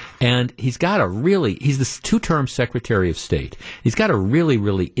California. And he's the 2-term Secretary of State. He's got a really,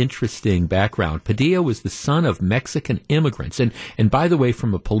 really interesting background. Padilla was the son of Mexican immigrants. And by the way,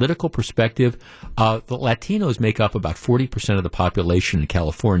 from a political perspective, the Latinos make up about 40% of the population in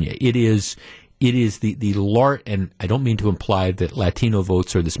California. It is the large, and I don't mean to imply that Latino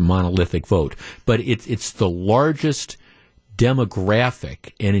votes are this monolithic vote, but it's the largest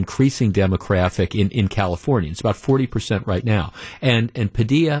demographic and increasing demographic in California. It's about 40% right now. And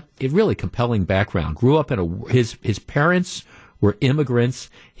Padilla, a really compelling background, grew up his parents were immigrants.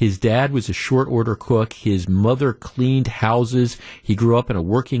 His dad was a short order cook. His mother cleaned houses. He grew up in a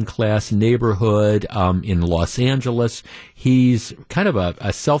working class neighborhood in Los Angeles. He's kind of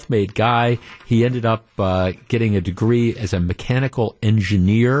a self-made guy. He ended up getting a degree as a mechanical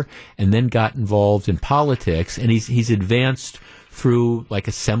engineer and then got involved in politics. And he's advanced through like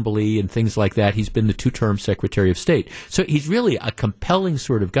assembly and things like that. He's been the 2-term Secretary of State. So he's really a compelling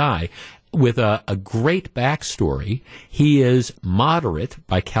sort of guy with a great backstory. He is moderate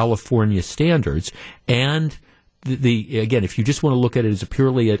by California standards, and again, if you just want to look at it as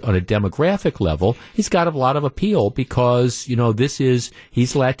purely on a demographic level, he's got a lot of appeal because,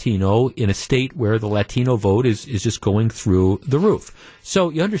 he's Latino in a state where the Latino vote is just going through the roof. So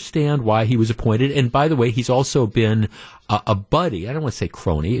you understand why he was appointed. And by the way, he's also been a buddy. I don't want to say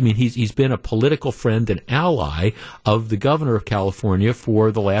crony. I mean, he's been a political friend and ally of the governor of California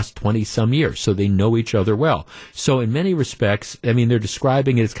for the last 20 some years. So they know each other well. So in many respects, I mean, they're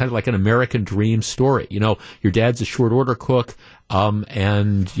describing it as kind of like an American dream story. Your dad's a short order cook,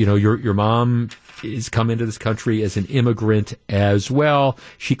 and your mom is come into this country as an immigrant as well.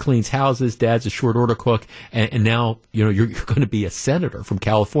 She cleans houses. Dad's a short order cook, and now you're going to be a senator from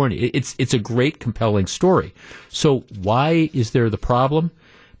California. It's a great, compelling story. So why is there the problem?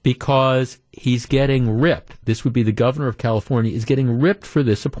 Because he's getting ripped. This would be the governor of California is getting ripped for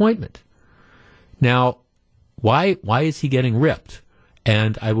this appointment. Now, why is he getting ripped?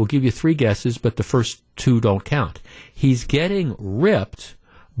 And I will give you 3 guesses, but the first 2 don't count. He's getting ripped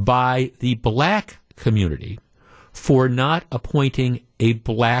by the black community for not appointing a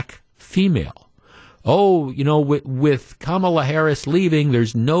black female. Oh, with Kamala Harris leaving,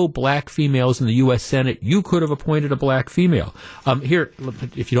 there's no black females in the U.S. Senate. You could have appointed a black female. Here,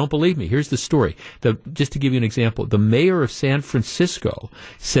 if you don't believe me, here's the story. Just to give you an example, the mayor of San Francisco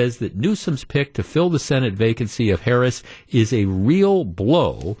says that Newsom's pick to fill the Senate vacancy of Harris is a real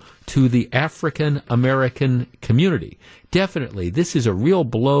blow to the African American community. Definitely, this is a real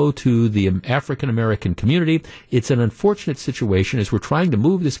blow to the African American community. It's an unfortunate situation as we're trying to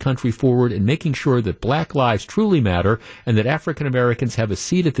move this country forward and making sure that black lives truly matter and that African Americans have a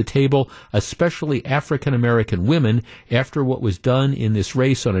seat at the table, especially African American women. After what was done in this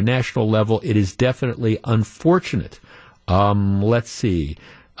race on a national level, it is definitely unfortunate. Let's see.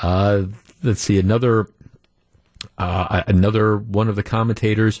 Another one of the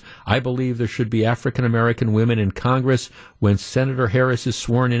commentators, I believe there should be African American women in Congress. When Senator Harris is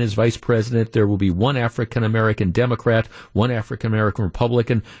sworn in as vice president, there will be 1 African American Democrat, 1 African American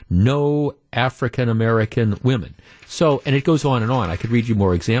Republican, no African American women. So, and it goes on and on. I could read you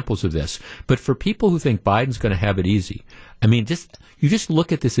more examples of this. But for people who think Biden's going to have it easy, I mean, you just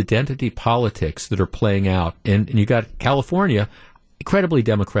look at this identity politics that are playing out, and you got California, incredibly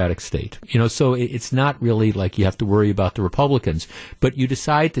Democratic state, so it's not really like you have to worry about the Republicans, but you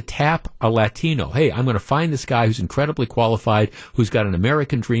decide to tap a Latino. Hey, I'm going to find this guy who's incredibly qualified, who's got an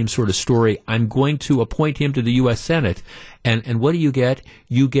American dream sort of story. I'm going to appoint him to the U.S. Senate. And what do you get?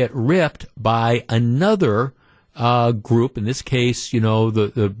 You get ripped by another group, in this case,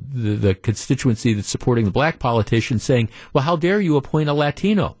 the constituency that's supporting the black politician saying, well, how dare you appoint a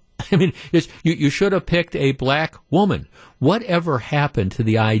Latino? I mean, you should have picked a black woman. Whatever happened to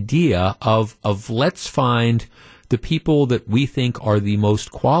the idea of let's find the people that we think are the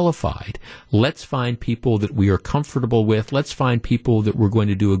most qualified. Let's find people that we are comfortable with. Let's find people that we're going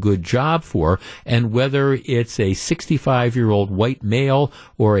to do a good job for. And whether it's a 65-year-old white male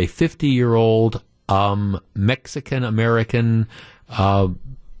or a 50-year-old Mexican-American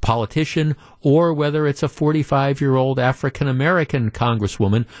politician, or whether it's a 45-year-old African-American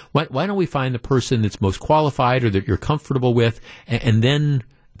congresswoman, why don't we find the person that's most qualified or that you're comfortable with, and then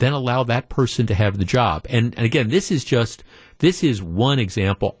allow that person to have the job? And again, this is one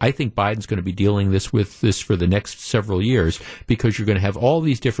example. I think Biden's going to be dealing with this for the next several years, because you're going to have all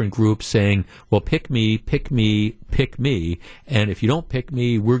these different groups saying, well, pick me, pick me, pick me, and if you don't pick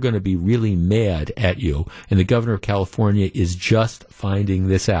me, we're going to be really mad at you. And the governor of California is just finding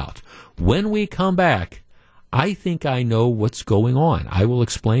this out. When we come back, I think I know what's going on. I will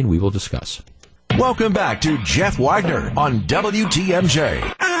explain. We will discuss. Welcome back to Jeff Wagner on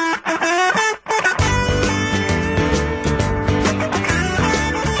WTMJ.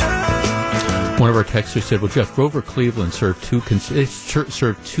 One of our texters said, well, Jeff, Grover Cleveland served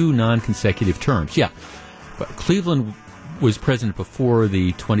two non-consecutive terms. Yeah, but Cleveland was president before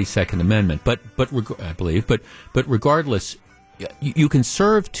the 22nd Amendment, but I believe, but regardless, you can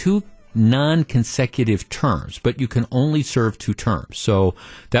serve 2 non-consecutive terms, but you can only serve 2 terms. So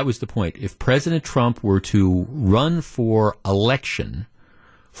that was the point. If President Trump were to run for election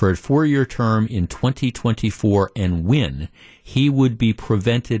for a 4-year term in 2024 and win, he would be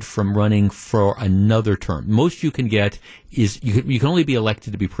prevented from running for another term. Most you can get is you can only be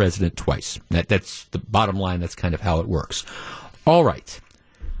elected to be president twice. That's the bottom line. That's kind of how it works. All right.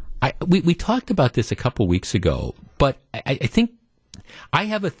 We talked about this a couple weeks ago, but I think I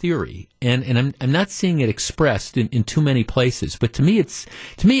have a theory, and I'm not seeing it expressed in too many places. But to me,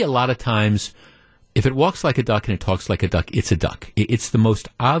 a lot of times, if it walks like a duck and it talks like a duck, it's a duck. It's the most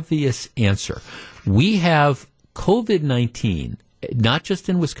obvious answer. We have COVID-19, not just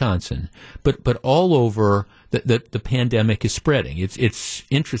in Wisconsin, but all over the pandemic is spreading. It's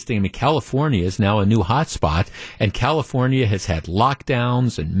interesting. I mean, California is now a new hotspot, and California has had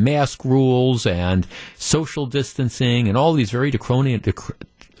lockdowns and mask rules and social distancing and all these very draconian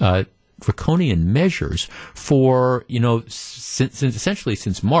measures for,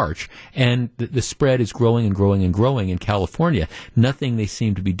 since March, and the spread is growing and growing and growing in California. Nothing they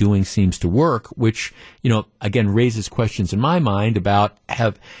seem to be doing seems to work, which, again, raises questions in my mind about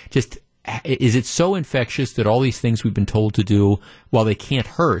is it so infectious that all these things we've been told to do, while they can't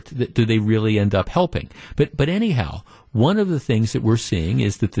hurt, do they really end up helping? But anyhow, one of the things that we're seeing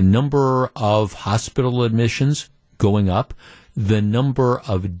is that the number of hospital admissions going up, the number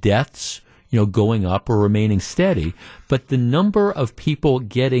of deaths, going up or remaining steady, but the number of people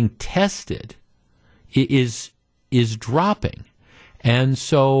getting tested is dropping. And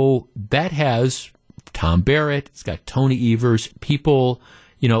so that has Tom Barrett, it's got Tony Evers, people,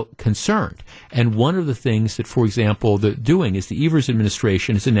 concerned. And one of the things that, for example, they're doing is the Evers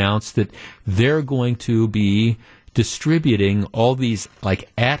administration has announced that they're going to be distributing all these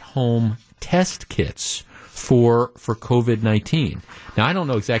at-home test kits for COVID-19. Now, I don't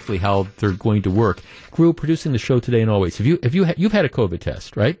know exactly how they're going to work. Gru, producing the show today and always, you've had a COVID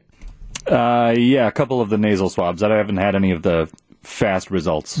test, right? Yeah, a couple of the nasal swabs. I haven't had any of the fast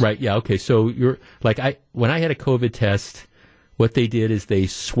results. Right. Yeah. Okay. So when I had a COVID test, what they did is they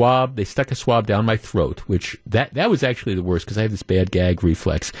stuck a swab down my throat, which that was actually the worst because I have this bad gag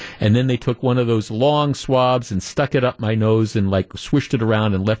reflex. And then they took one of those long swabs and stuck it up my nose and swished it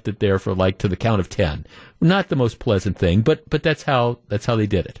around and left it there for to the count of 10. Not the most pleasant thing, but that's how they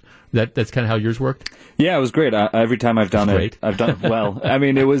did it. That's kind of how yours worked? Yeah, it was great. Every time I've done it, I've done well. I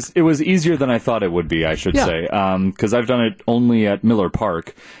mean, it was easier than I thought it would be, I should say, because I've done it only at Miller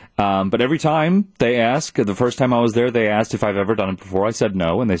Park. But every time they ask, the first time I was there, they asked if I've ever done it before. I said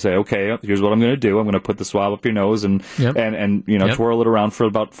no, and they say, okay, here's what I'm going to do. I'm going to put the swab up your nose and twirl it around for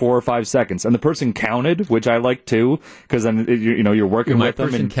about 4 or 5 seconds. And the person counted, which I like too, because then you're working with them.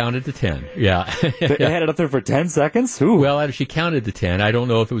 My person counted to 10. Yeah, they had it up there for 10 seconds. Ooh. Well, she counted to 10. I don't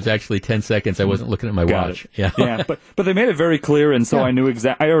know if it was actually 10 seconds. I wasn't looking at my watch. Yeah, but they made it very clear, and so I knew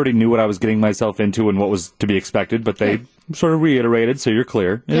I already knew what I was getting myself into and what was to be expected. But they sort of reiterated, so you're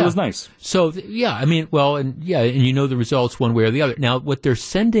clear. It was nice. So, and you know the results one way or the other. Now, what they're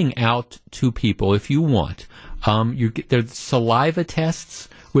sending out to people, if you want, there's saliva tests,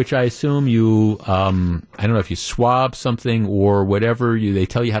 which I assume I don't know if you swab something or whatever, they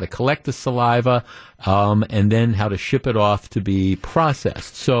tell you how to collect the saliva, and then how to ship it off to be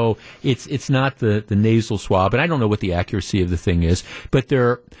processed. So it's not the nasal swab, and I don't know what the accuracy of the thing is, but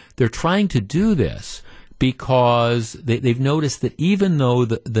they're trying to do this because they've noticed that even though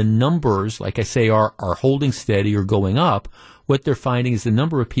the numbers, like I say, are holding steady or going up, what they're finding is the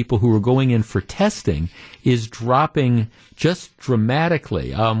number of people who are going in for testing is dropping just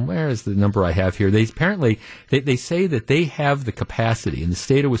dramatically. Where is the number I have here? They say that they have the capacity in the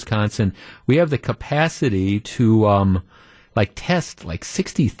state of Wisconsin. We have the capacity to test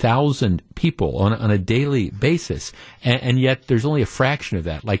 60,000 people on a daily basis, and yet there's only a fraction of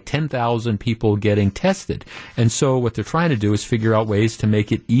that, 10,000 people getting tested. And so what they're trying to do is figure out ways to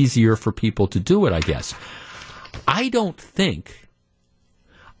make it easier for people to do it, I guess. I don't think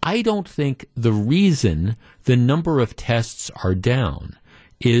the reason the number of tests are down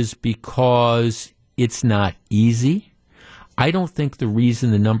is because it's not easy. I don't think the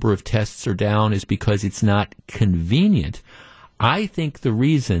reason the number of tests are down is because it's not convenient. I think the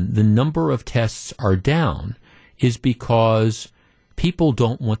reason the number of tests are down is because people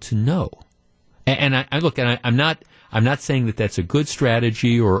don't want to know. And I'm not saying that that's a good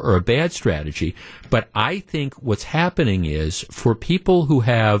strategy or a bad strategy, but I think what's happening is for people who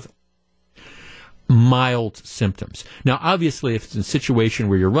have mild symptoms. Now, obviously, if it's a situation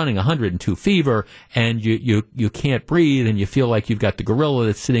where you're running 102 fever and you can't breathe and you feel like you've got the gorilla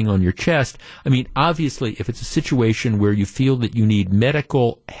that's sitting on your chest, I mean, obviously, if it's a situation where you feel that you need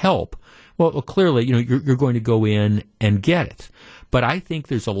medical help, well, clearly, you're going to go in and get it. But I think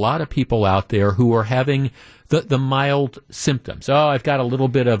there's a lot of people out there who are having the mild symptoms. Oh, I've got a little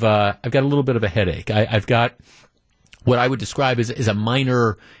bit of a headache. I've got what I would describe as a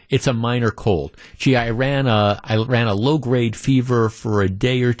minor cold. Gee, I ran a low grade fever for a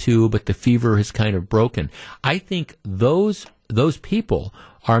day or two, but the fever has kind of broken. I think those people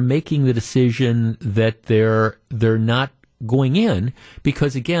are making the decision that they're not going in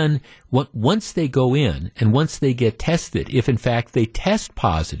because, again, once they go in and once they get tested, if in fact they test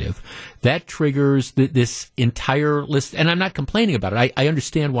positive, that triggers this entire list. And I'm not complaining about it. I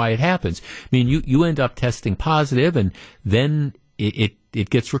understand why it happens. I mean, you end up testing positive, and then it it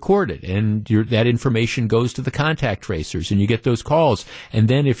gets recorded, and that information goes to the contact tracers, and you get those calls. And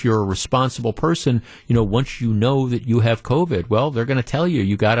then if you're a responsible person, once you know that you have COVID, well, they're going to tell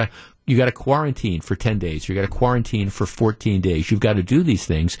you got to quarantine for 10 days. You got to quarantine for 14 days. You've got to do these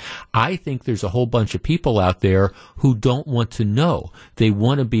things. I think there's a whole bunch of people out there who don't want to know. They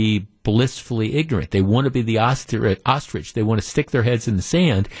want to be blissfully ignorant. They want to be the ostrich. They want to stick their heads in the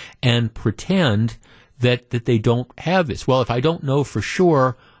sand and pretend that they don't have this. Well, if I don't know for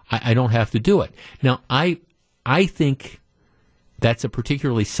sure, I don't have to do it. Now, I think that's a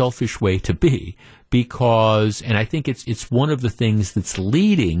particularly selfish way to be, because, and I think it's one of the things that's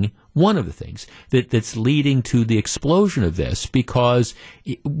leading to the explosion of this, because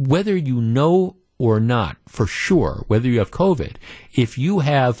whether you know or not for sure whether you have COVID, if you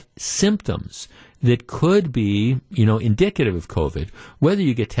have symptoms that could be, indicative of COVID, whether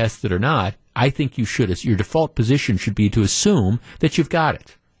you get tested or not, I think you should. Your default position should be to assume that you've got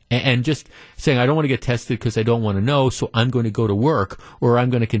it. And just saying, I don't want to get tested because I don't want to know, so I'm going to go to work, or I'm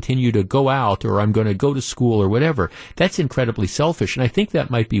going to continue to go out, or I'm going to go to school, or whatever. That's incredibly selfish. And I think that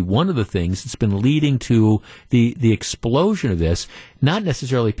might be one of the things that's been leading to the explosion of this. Not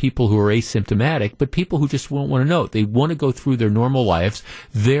necessarily people who are asymptomatic, but people who just won't want to know. They want to go through their normal lives.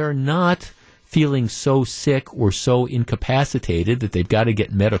 They're not feeling so sick or so incapacitated that they've got to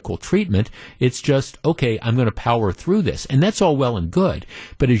get medical treatment. It's just, okay, I'm going to power through this. And that's all well and good.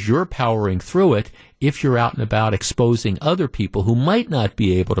 But as you're powering through it, if you're out and about exposing other people who might not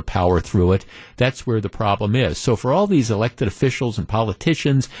be able to power through it, that's where the problem is. So for all these elected officials and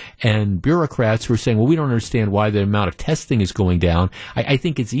politicians and bureaucrats who are saying, well, we don't understand why the amount of testing is going down, I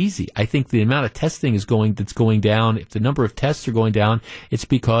think it's easy. I think the amount of testing that's going down, if the number of tests are going down, it's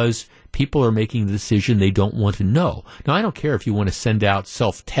because people are making the decision they don't want to know. Now, I don't care if you want to send out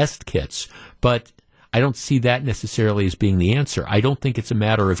self-test kits, but I don't see that necessarily as being the answer. I don't think it's a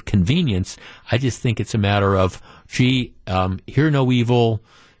matter of convenience. I just think it's a matter of, hear no evil,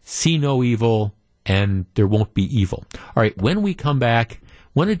 see no evil, and there won't be evil. All right, when we come back, I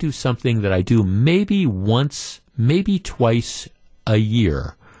want to do something that I do maybe once, maybe twice a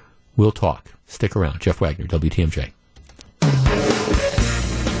year. We'll talk. Stick around. Jeff Wagner, WTMJ.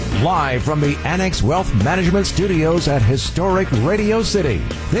 Live from the Annex Wealth Management Studios at historic Radio City,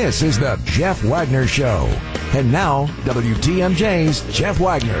 this is the Jeff Wagner Show. And now, WTMJ's Jeff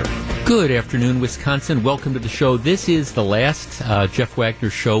Wagner. Good afternoon, Wisconsin. Welcome to the show. This is the last Jeff Wagner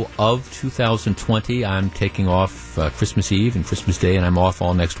show of 2020. I'm taking off Christmas Eve and Christmas Day, and I'm off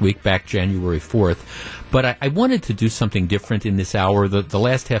all next week, back January 4th. But I wanted to do something different in this hour. The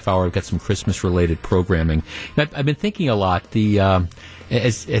last half hour, I've got some Christmas-related programming. I've been thinking a lot.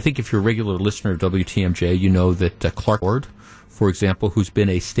 As I think if you're a regular listener of WTMJ, you know that Clark Howard, for example, who's been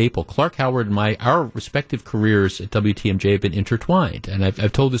a staple. Clark Howard and our respective careers at WTMJ have been intertwined. And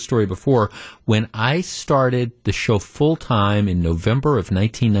I've told this story before. When I started the show full-time in November of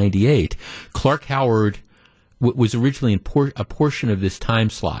 1998, Clark Howard was originally a portion of this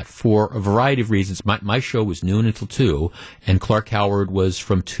time slot for a variety of reasons. My show was noon until 2, and Clark Howard was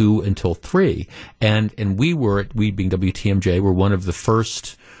from 2 until 3. And we being WTMJ, were one of the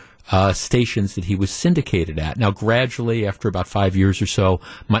first stations that he was syndicated at. Now, gradually, after about 5 years or so,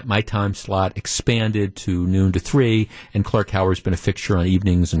 my time slot expanded to noon to 3, and Clark Howard's been a fixture on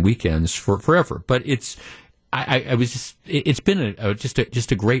evenings and weekends forever. But it's been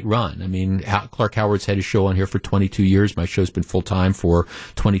just a great run. I mean, Clark Howard's had his show on here for 22 years. My show's been full time for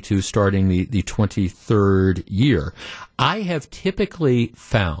 22, starting the 23rd year. I have typically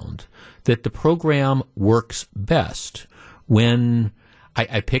found that the program works best when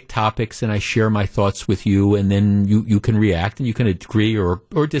I pick topics and I share my thoughts with you, and then you can react and you can agree or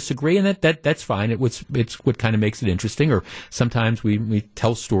disagree, and that's fine. It's what kind of makes it interesting. Or sometimes we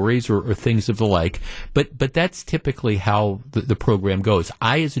tell stories or things of the like. But that's typically how the program goes.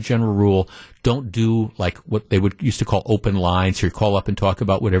 I, as a general rule, don't do like what they would used to call open lines, or call up and talk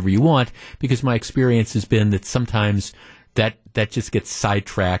about whatever you want, because my experience has been that sometimes that just gets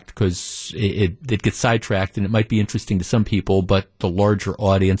sidetracked, because it gets sidetracked, and it might be interesting to some people, but the larger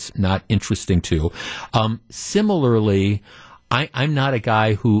audience not interesting to. Similarly, I'm not a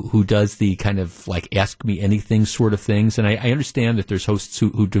guy who does the kind of like ask me anything sort of things, and I understand that there's hosts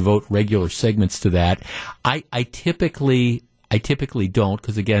who devote regular segments to that. I typically don't,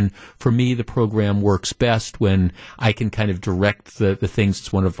 because, again, for me, the program works best when I can kind of direct the things.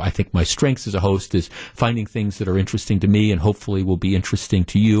 It's one of, I think, my strengths as a host, is finding things that are interesting to me and hopefully will be interesting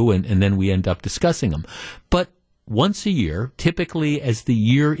to you, and then we end up discussing them. But once a year, typically as the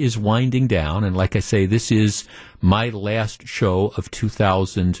year is winding down, and like I say, this is my last show of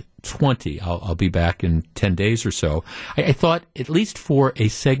 2020, 2020. I'll be back in 10 days or so. I thought, at least for a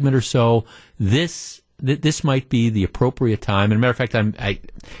segment or so, this might be the appropriate time. And a matter of fact,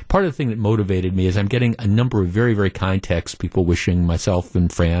 part of the thing that motivated me is I'm getting a number of very, very kind texts, people wishing myself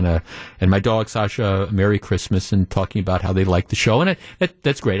and Fran and my dog Sasha a Merry Christmas and talking about how they like the show. And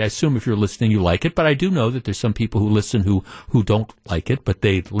that's great. I assume if you're listening, you like it. But I do know that there's some people who listen who don't like it, but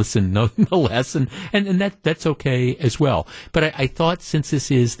they listen nonetheless. And that's okay as well. But I thought, since this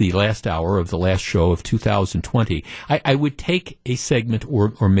is the last hour of the last show of 2020, I would take a segment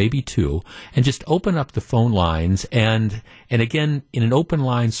or maybe two and just open up the phone lines and again, in an open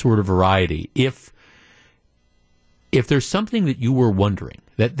line sort of variety, if there's something that you were wondering,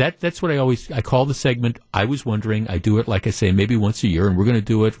 that's what I call the segment. I was wondering. I do it, like I say, maybe once a year, and we're going to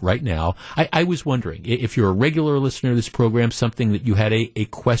do it right now. I was wondering if you're a regular listener to this program, something that you had a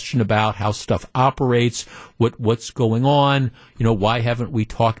question about, how stuff operates, what's going on, why haven't we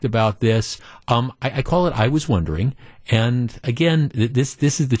talked about this? I call it I was wondering. And again, this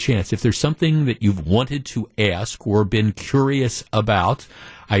is the chance. If there's something that you've wanted to ask or been curious about,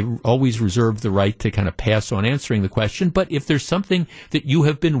 I always reserve the right to kind of pass on answering the question. But if there's something that you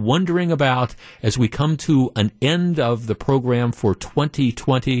have been wondering about as we come to an end of the program for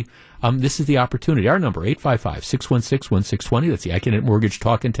 2020, this is the opportunity. Our number, 855-616-1620. That's the AccuNet Mortgage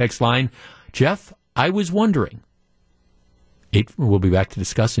Talk and Text line. Jeff, I was wondering. We'll be back to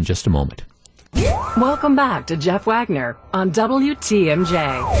discuss in just a moment. Welcome back to Jeff Wagner on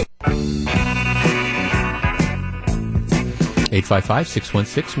WTMJ.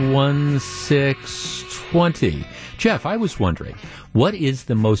 855-616-1620. Jeff, I was wondering, what is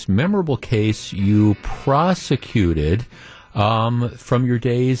the most memorable case you prosecuted from your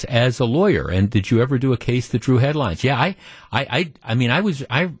days as a lawyer? And did you ever do a case that drew headlines? Yeah,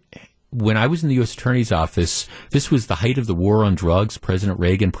 when I was in the U.S. Attorney's Office, this was the height of the war on drugs, President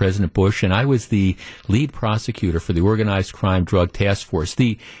Reagan, President Bush, and I was the lead prosecutor for the Organized Crime Drug Task Force.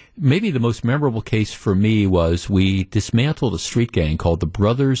 Maybe the most memorable case for me was we dismantled a street gang called the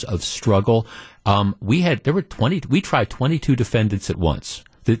Brothers of Struggle. We tried 22 defendants at once.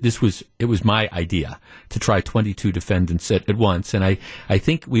 It was my idea to try 22 defendants at once, and I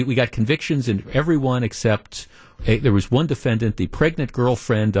think we got convictions in everyone except there was one defendant, the pregnant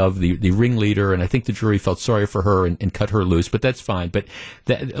girlfriend of the ringleader, and I think the jury felt sorry for her and cut her loose, but that's fine. But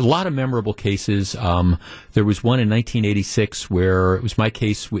a lot of memorable cases. There was one in 1986 where it was my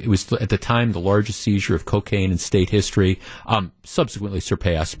case. It was at the time the largest seizure of cocaine in state history, subsequently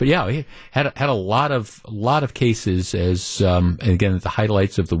surpassed. But yeah, we had a lot of cases as and again the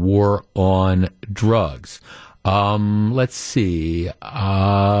highlights of the war on drugs. Let's see.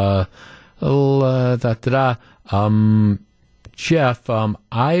 Jeff,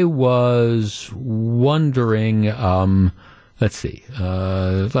 I was wondering, let's see.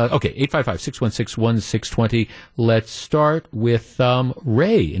 Okay, 855-616-1620. Let's start with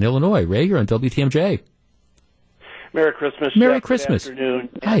Ray in Illinois. Ray, you're on WTMJ. Merry Christmas. Merry Jeff. Christmas. Good afternoon.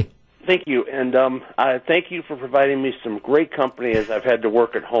 Hi. Thank you, and thank you for providing me some great company as I've had to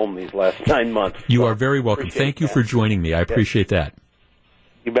work at home these last 9 months. You are very welcome. Thank you for joining me. I appreciate that.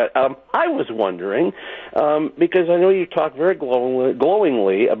 You bet. I was wondering, because I know you talk very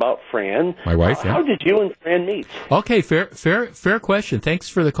glowingly about Fran. My wife, yeah. How did you and Fran meet? Okay, fair question. Thanks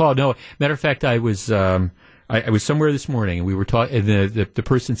for the call. No, matter of fact, I was somewhere this morning, and we were talking. The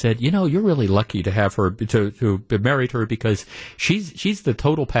person said, you're really lucky to have her to have married her because she's the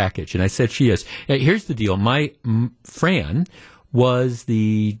total package. And I said she is. Here's the deal. My Fran was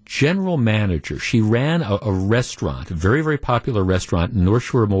the general manager. She ran a restaurant, a very, very popular restaurant in North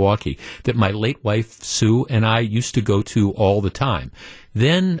Shore, Milwaukee, that my late wife, Sue, and I used to go to all the time.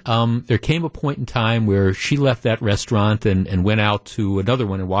 Then there came a point in time where she left that restaurant and went out to another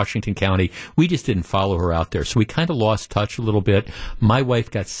one in Washington County. We just didn't follow her out there. So we kind of lost touch a little bit. My wife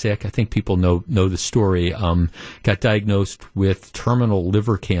got sick. I think people know the story. Got diagnosed with terminal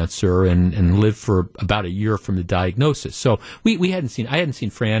liver cancer and lived for about a year from the diagnosis. So I hadn't seen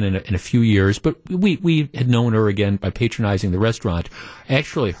Fran in a few years, but we had known her again by patronizing the restaurant.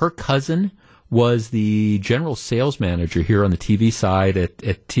 Actually, her cousin was the general sales manager here on the TV side at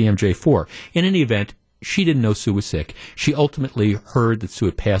TMJ4. In any event, she didn't know Sue was sick. She ultimately heard that Sue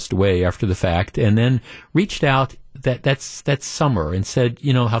had passed away after the fact and then reached out that summer and said,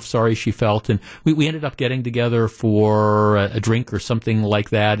 how sorry she felt. And we ended up getting together for a drink or something like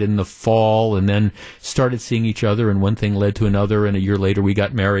that in the fall and then started seeing each other, and one thing led to another, and a year later we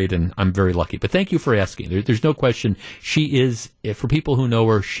got married, and I'm very lucky. But thank you for asking. There's no question. She is, for people who know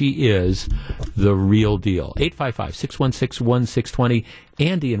her, she is the real deal. 855-616-1620.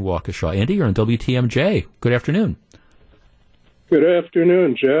 Andy in Waukesha. Andy, you're on WTMJ. Good afternoon. Good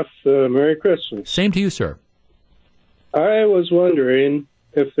afternoon, Jeff. Merry Christmas. Same to you, sir. I was wondering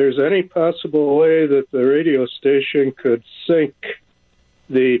if there's any possible way that the radio station could sync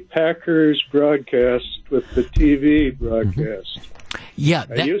the Packers broadcast with the TV broadcast. Yeah,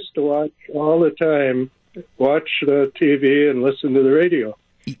 I used to watch all the time, watch the TV and listen to the radio.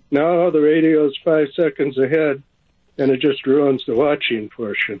 Now the radio's 5 seconds ahead, and it just ruins the watching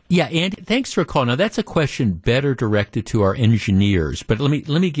portion. Yeah, and thanks for calling. Now, that's a question better directed to our engineers, but let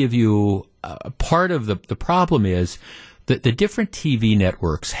me give you part of the problem is that the different TV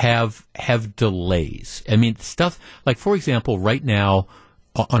networks have delays. I mean, stuff like, for example, right now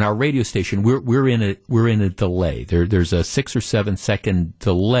on our radio station, we're in a delay. There's a 6 or 7 second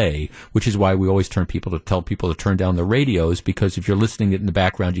delay, which is why we always tell people to turn down the radios, because if you're listening in the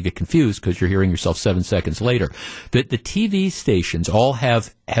background, you get confused because you're hearing yourself 7 seconds later. The TV stations all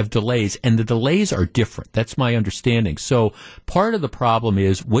have delays, and the delays are different. That's my understanding. So part of the problem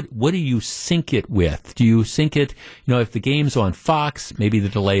is what do you sync it with? Do you sync it? If the game's on Fox, maybe the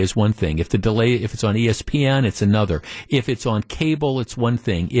delay is one thing. If it's on ESPN, it's another. If it's on cable, it's one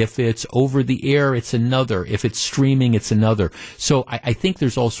thing. If it's over the air, it's another. If it's streaming, it's another. So I think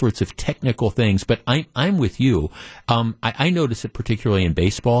there's all sorts of technical things, but I'm with you. I notice it particularly in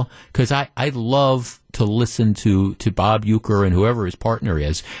baseball because I love to listen to Bob Uecker and whoever his partner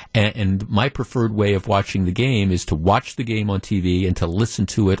is, and my preferred way of watching the game is to watch the game on TV and to listen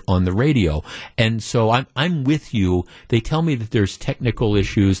to it on the radio. And so I'm with you. They tell me that there's technical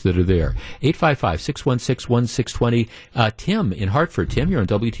issues that are there. 855-616-1620. Tim in Hartford. Tim, you're on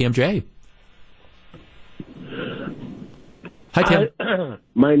WTMJ. Hi, Tim.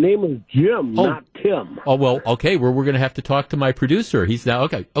 My name is Jim, not Tim. Oh, well, okay. We're going to have to talk to my producer. He's now,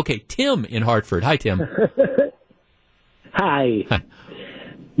 okay. Okay, Tim in Hartford. Hi, Tim. Hi.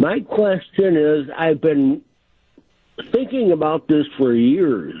 My question is, I've been thinking about this for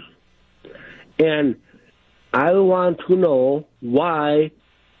years, and I want to know why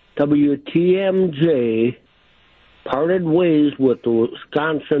WTMJ parted ways with the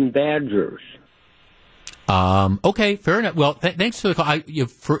Wisconsin Badgers. Okay, fair enough. Well, thanks for the call.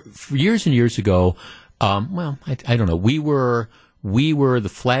 For years and years ago, I don't know. We were the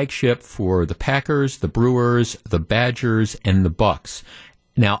flagship for the Packers, the Brewers, the Badgers, and the Bucks.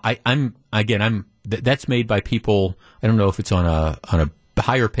 Now, that's made by people. I don't know if it's on a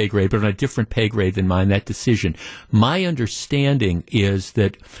higher pay grade, but on a different pay grade than mine. That decision. My understanding is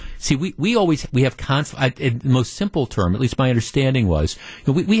that. See, we have conflict. In the most simple term, at least my understanding was,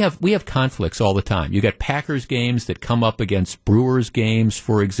 we have conflicts all the time. You got Packers games that come up against Brewers games,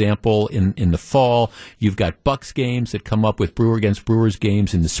 for example, in the fall. You've got Bucks games that come up with against Brewers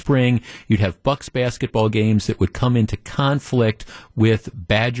games in the spring. You'd have Bucks basketball games that would come into conflict with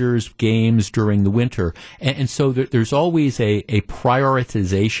Badgers games during the winter, and so there's always a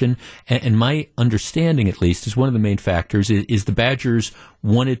prioritization. And my understanding, at least, is one of the main factors is the Badgers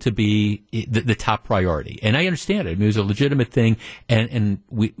wanted to be the top priority. And I understand it. I mean, it was a legitimate thing, and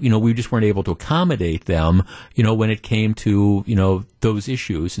we just weren't able to accommodate them, when it came to, those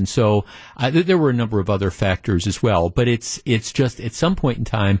issues. And so there were a number of other factors as well. But it's just at some point in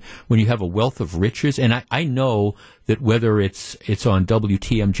time when you have a wealth of riches, and I know that whether it's on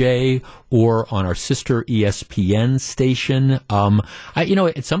WTMJ or on our sister ESPN station,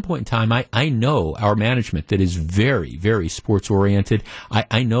 at some point in time, I know our management that is very, very sports oriented.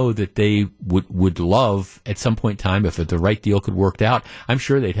 I know that they would love at some point in time, if the right deal could work out, I'm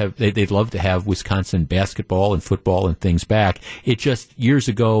sure they'd love to have Wisconsin basketball and football and things back. It just years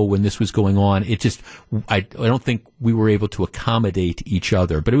ago when this was going on, I don't think we were able to accommodate each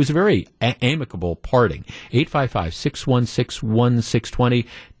other, but it was a very amicable parting. 855-616-1620.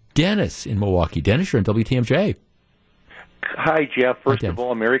 Dennis in Milwaukee. Dennis, you're on WTMJ. Hi, Jeff. First of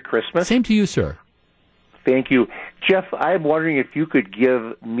all, Merry Christmas. Same to you, sir. Thank you. Jeff, I'm wondering if you could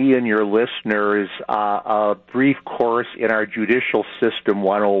give me and your listeners a brief course in our Judicial System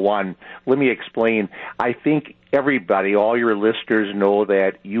 101. Let me explain. I think everybody, all your listeners, know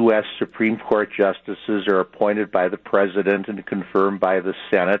that U.S. Supreme Court justices are appointed by the President and confirmed by the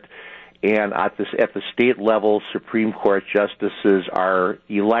Senate. And at the state level, Supreme Court justices are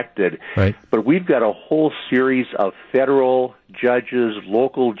elected. Right. But we've got a whole series of federal judges,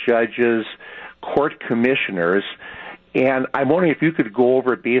 local judges, court commissioners, and I'm wondering if you could go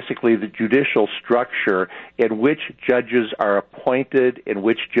over basically the judicial structure in which judges are appointed and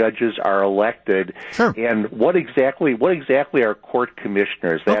which judges are elected. Sure. And what exactly are court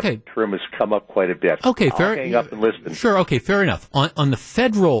commissioners? That term has come up quite a bit. Okay, I'll hang up and listen. Sure, okay, fair enough. On the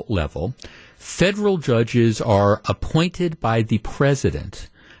federal level, federal judges are appointed by the President,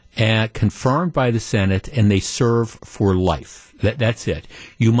 and confirmed by the Senate, and they serve for life. That's it.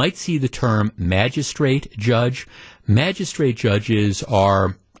 You might see the term magistrate judge. Magistrate judges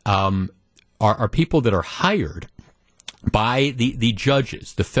are people that are hired by the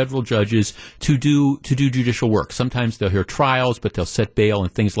judges, the federal judges, to do judicial work. Sometimes they'll hear trials, but they'll set bail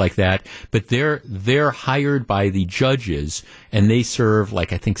and things like that. But they're hired by the judges, and they serve,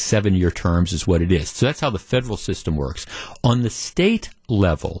 like, I think 7-year terms is what it is. So that's how the federal system works. On the state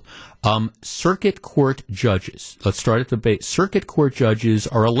level, circuit court judges, let's start at the base. Circuit court judges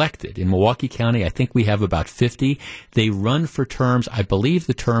are elected. In Milwaukee County, I think we have about 50. They run for terms. I believe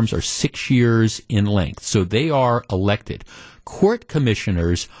the terms are 6 years in length. So they are elected. Court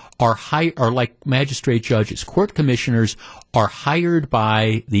commissioners are like magistrate judges. Court commissioners are hired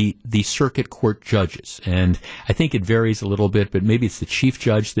by the circuit court judges. And I think it varies a little bit, but maybe it's the chief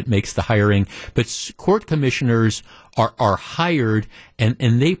judge that makes the hiring. But court commissioners are hired,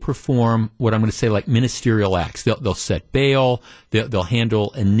 and they perform what I'm going to say like ministerial acts. They'll set bail. They'll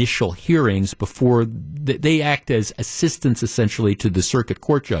handle initial hearings before they act as assistants essentially to the circuit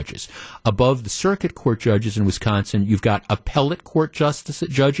court judges. Above the circuit court judges in Wisconsin, you've got appellate court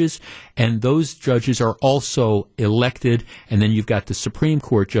judges, and those judges are also elected. And then you've got the Supreme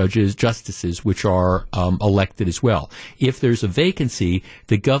Court justices, which are elected as well. If there's a vacancy,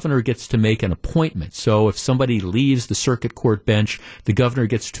 the governor gets to make an appointment. So if somebody leaves the circuit court bench, the governor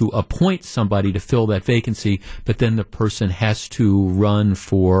gets to appoint somebody to fill that vacancy, but then the person has to run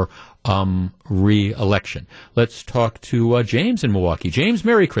for re-election. Let's talk to James in Milwaukee. James,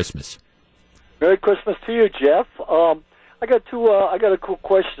 Merry Christmas. Merry Christmas to you, Jeff. I got a cool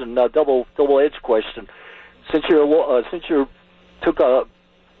question, double-edged question. Since you took a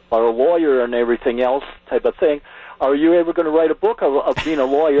lawyer and everything else type of thing, are you ever going to write a book of being a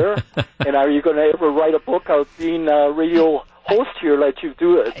lawyer? And are you going to ever write a book of being a radio host here like you've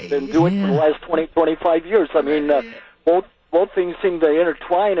been doing for the last 25 years? I mean, both things seem to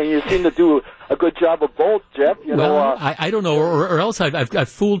intertwine, and you seem to do a good job of both, Jeff. I don't know, or else I've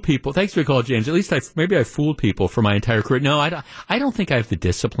fooled people. Thanks for the call, James. At least maybe I've fooled people for my entire career. No, I don't think I have the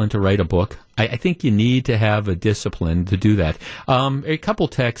discipline to write a book. I think you need to have a discipline to do that. A couple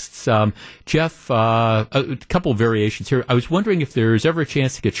texts, Jeff, a couple variations here. I was wondering if there's ever a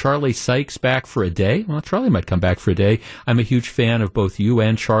chance to get Charlie Sykes back for a day. Well, Charlie might come back for a day. I'm a huge fan of both you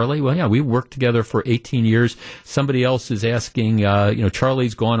and Charlie. Well, yeah, we worked together for 18 years. Somebody else is asking,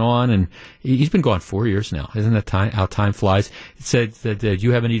 Charlie's gone on, and he's been gone 4 years now. Isn't that how time flies? It said that do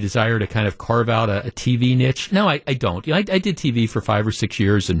you have any desire to kind of carve out a TV niche? No, I don't. I did TV for 5 or 6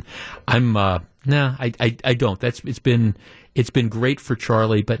 years, and I don't. It's been great for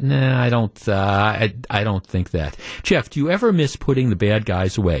Charlie, but I don't think that. Jeff, do you ever miss putting the bad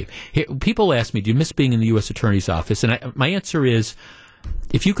guys away? People ask me, do you miss being in the U.S. Attorney's Office? And my answer is,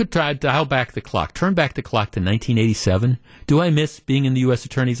 if you could dial back the clock, turn back the clock to 1987, do I miss being in the U.S.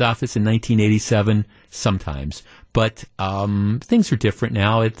 Attorney's Office in 1987? Sometimes. But things are different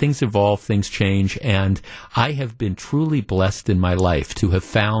now. Things evolve, things change, and I have been truly blessed in my life to have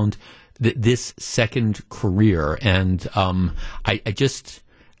found this second career. And one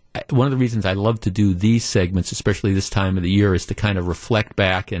of the reasons I love to do these segments, especially this time of the year, is to kind of reflect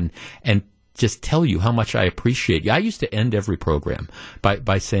back and just tell you how much I appreciate you. I used to end every program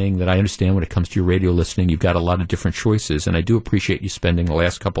by saying that I understand when it comes to your radio listening, you've got a lot of different choices, and I do appreciate you spending the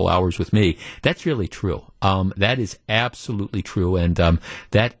last couple hours with me. That's really true. That is absolutely true, and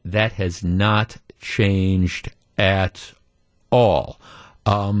that has not changed at all.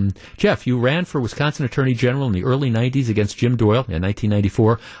 Jeff, you ran for Wisconsin Attorney General in the early 90s against Jim Doyle in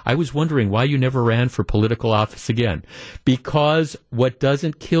 1994. I was wondering why you never ran for political office again. Because what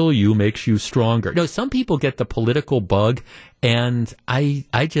doesn't kill you makes you stronger. No, some people get the political bug, and I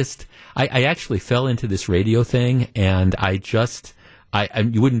actually fell into this radio thing, and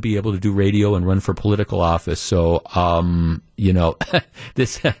you wouldn't be able to do radio and run for political office. So,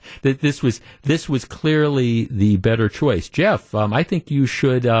 this was clearly the better choice. Jeff, I think you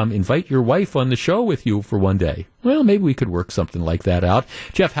should invite your wife on the show with you for one day. Well, maybe we could work something like that out.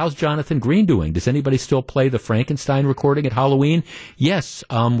 Jeff, how's Jonathan Green doing? Does anybody still play the Frankenstein recording at Halloween? Yes,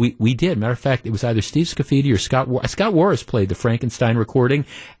 we did. Matter of fact, it was either Steve Scafidi or Scott Warris played the Frankenstein recording,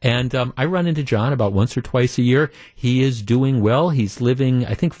 and I run into John about once or twice a year. He is doing well. He's living,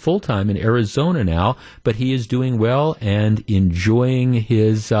 I think, full-time in Arizona now, but he is doing well and enjoying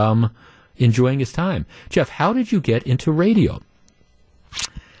his time. Jeff, how did you get into radio?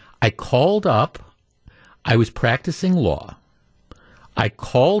 I called up. I was practicing law. I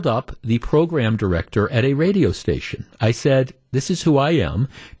called up the program director at a radio station. I said, "This is who I am.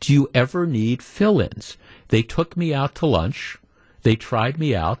 Do you ever need fill-ins?" They took me out to lunch. They tried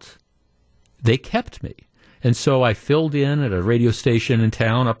me out. They kept me. And so I filled in at a radio station in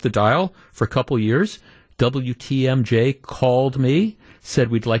town up the dial for a couple years. WTMJ called me,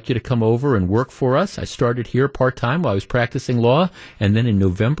 said, we'd like you to come over and work for us. I started here part-time while I was practicing law, and then in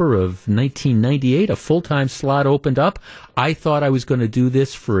November of 1998, a full-time slot opened up. I thought I was going to do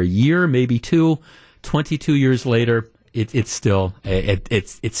this for a year, maybe two. 22 years later, it's still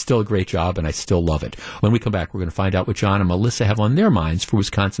a great job, and I still love it. When we come back, we're going to find out what John and Melissa have on their minds for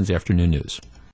Wisconsin's Afternoon News.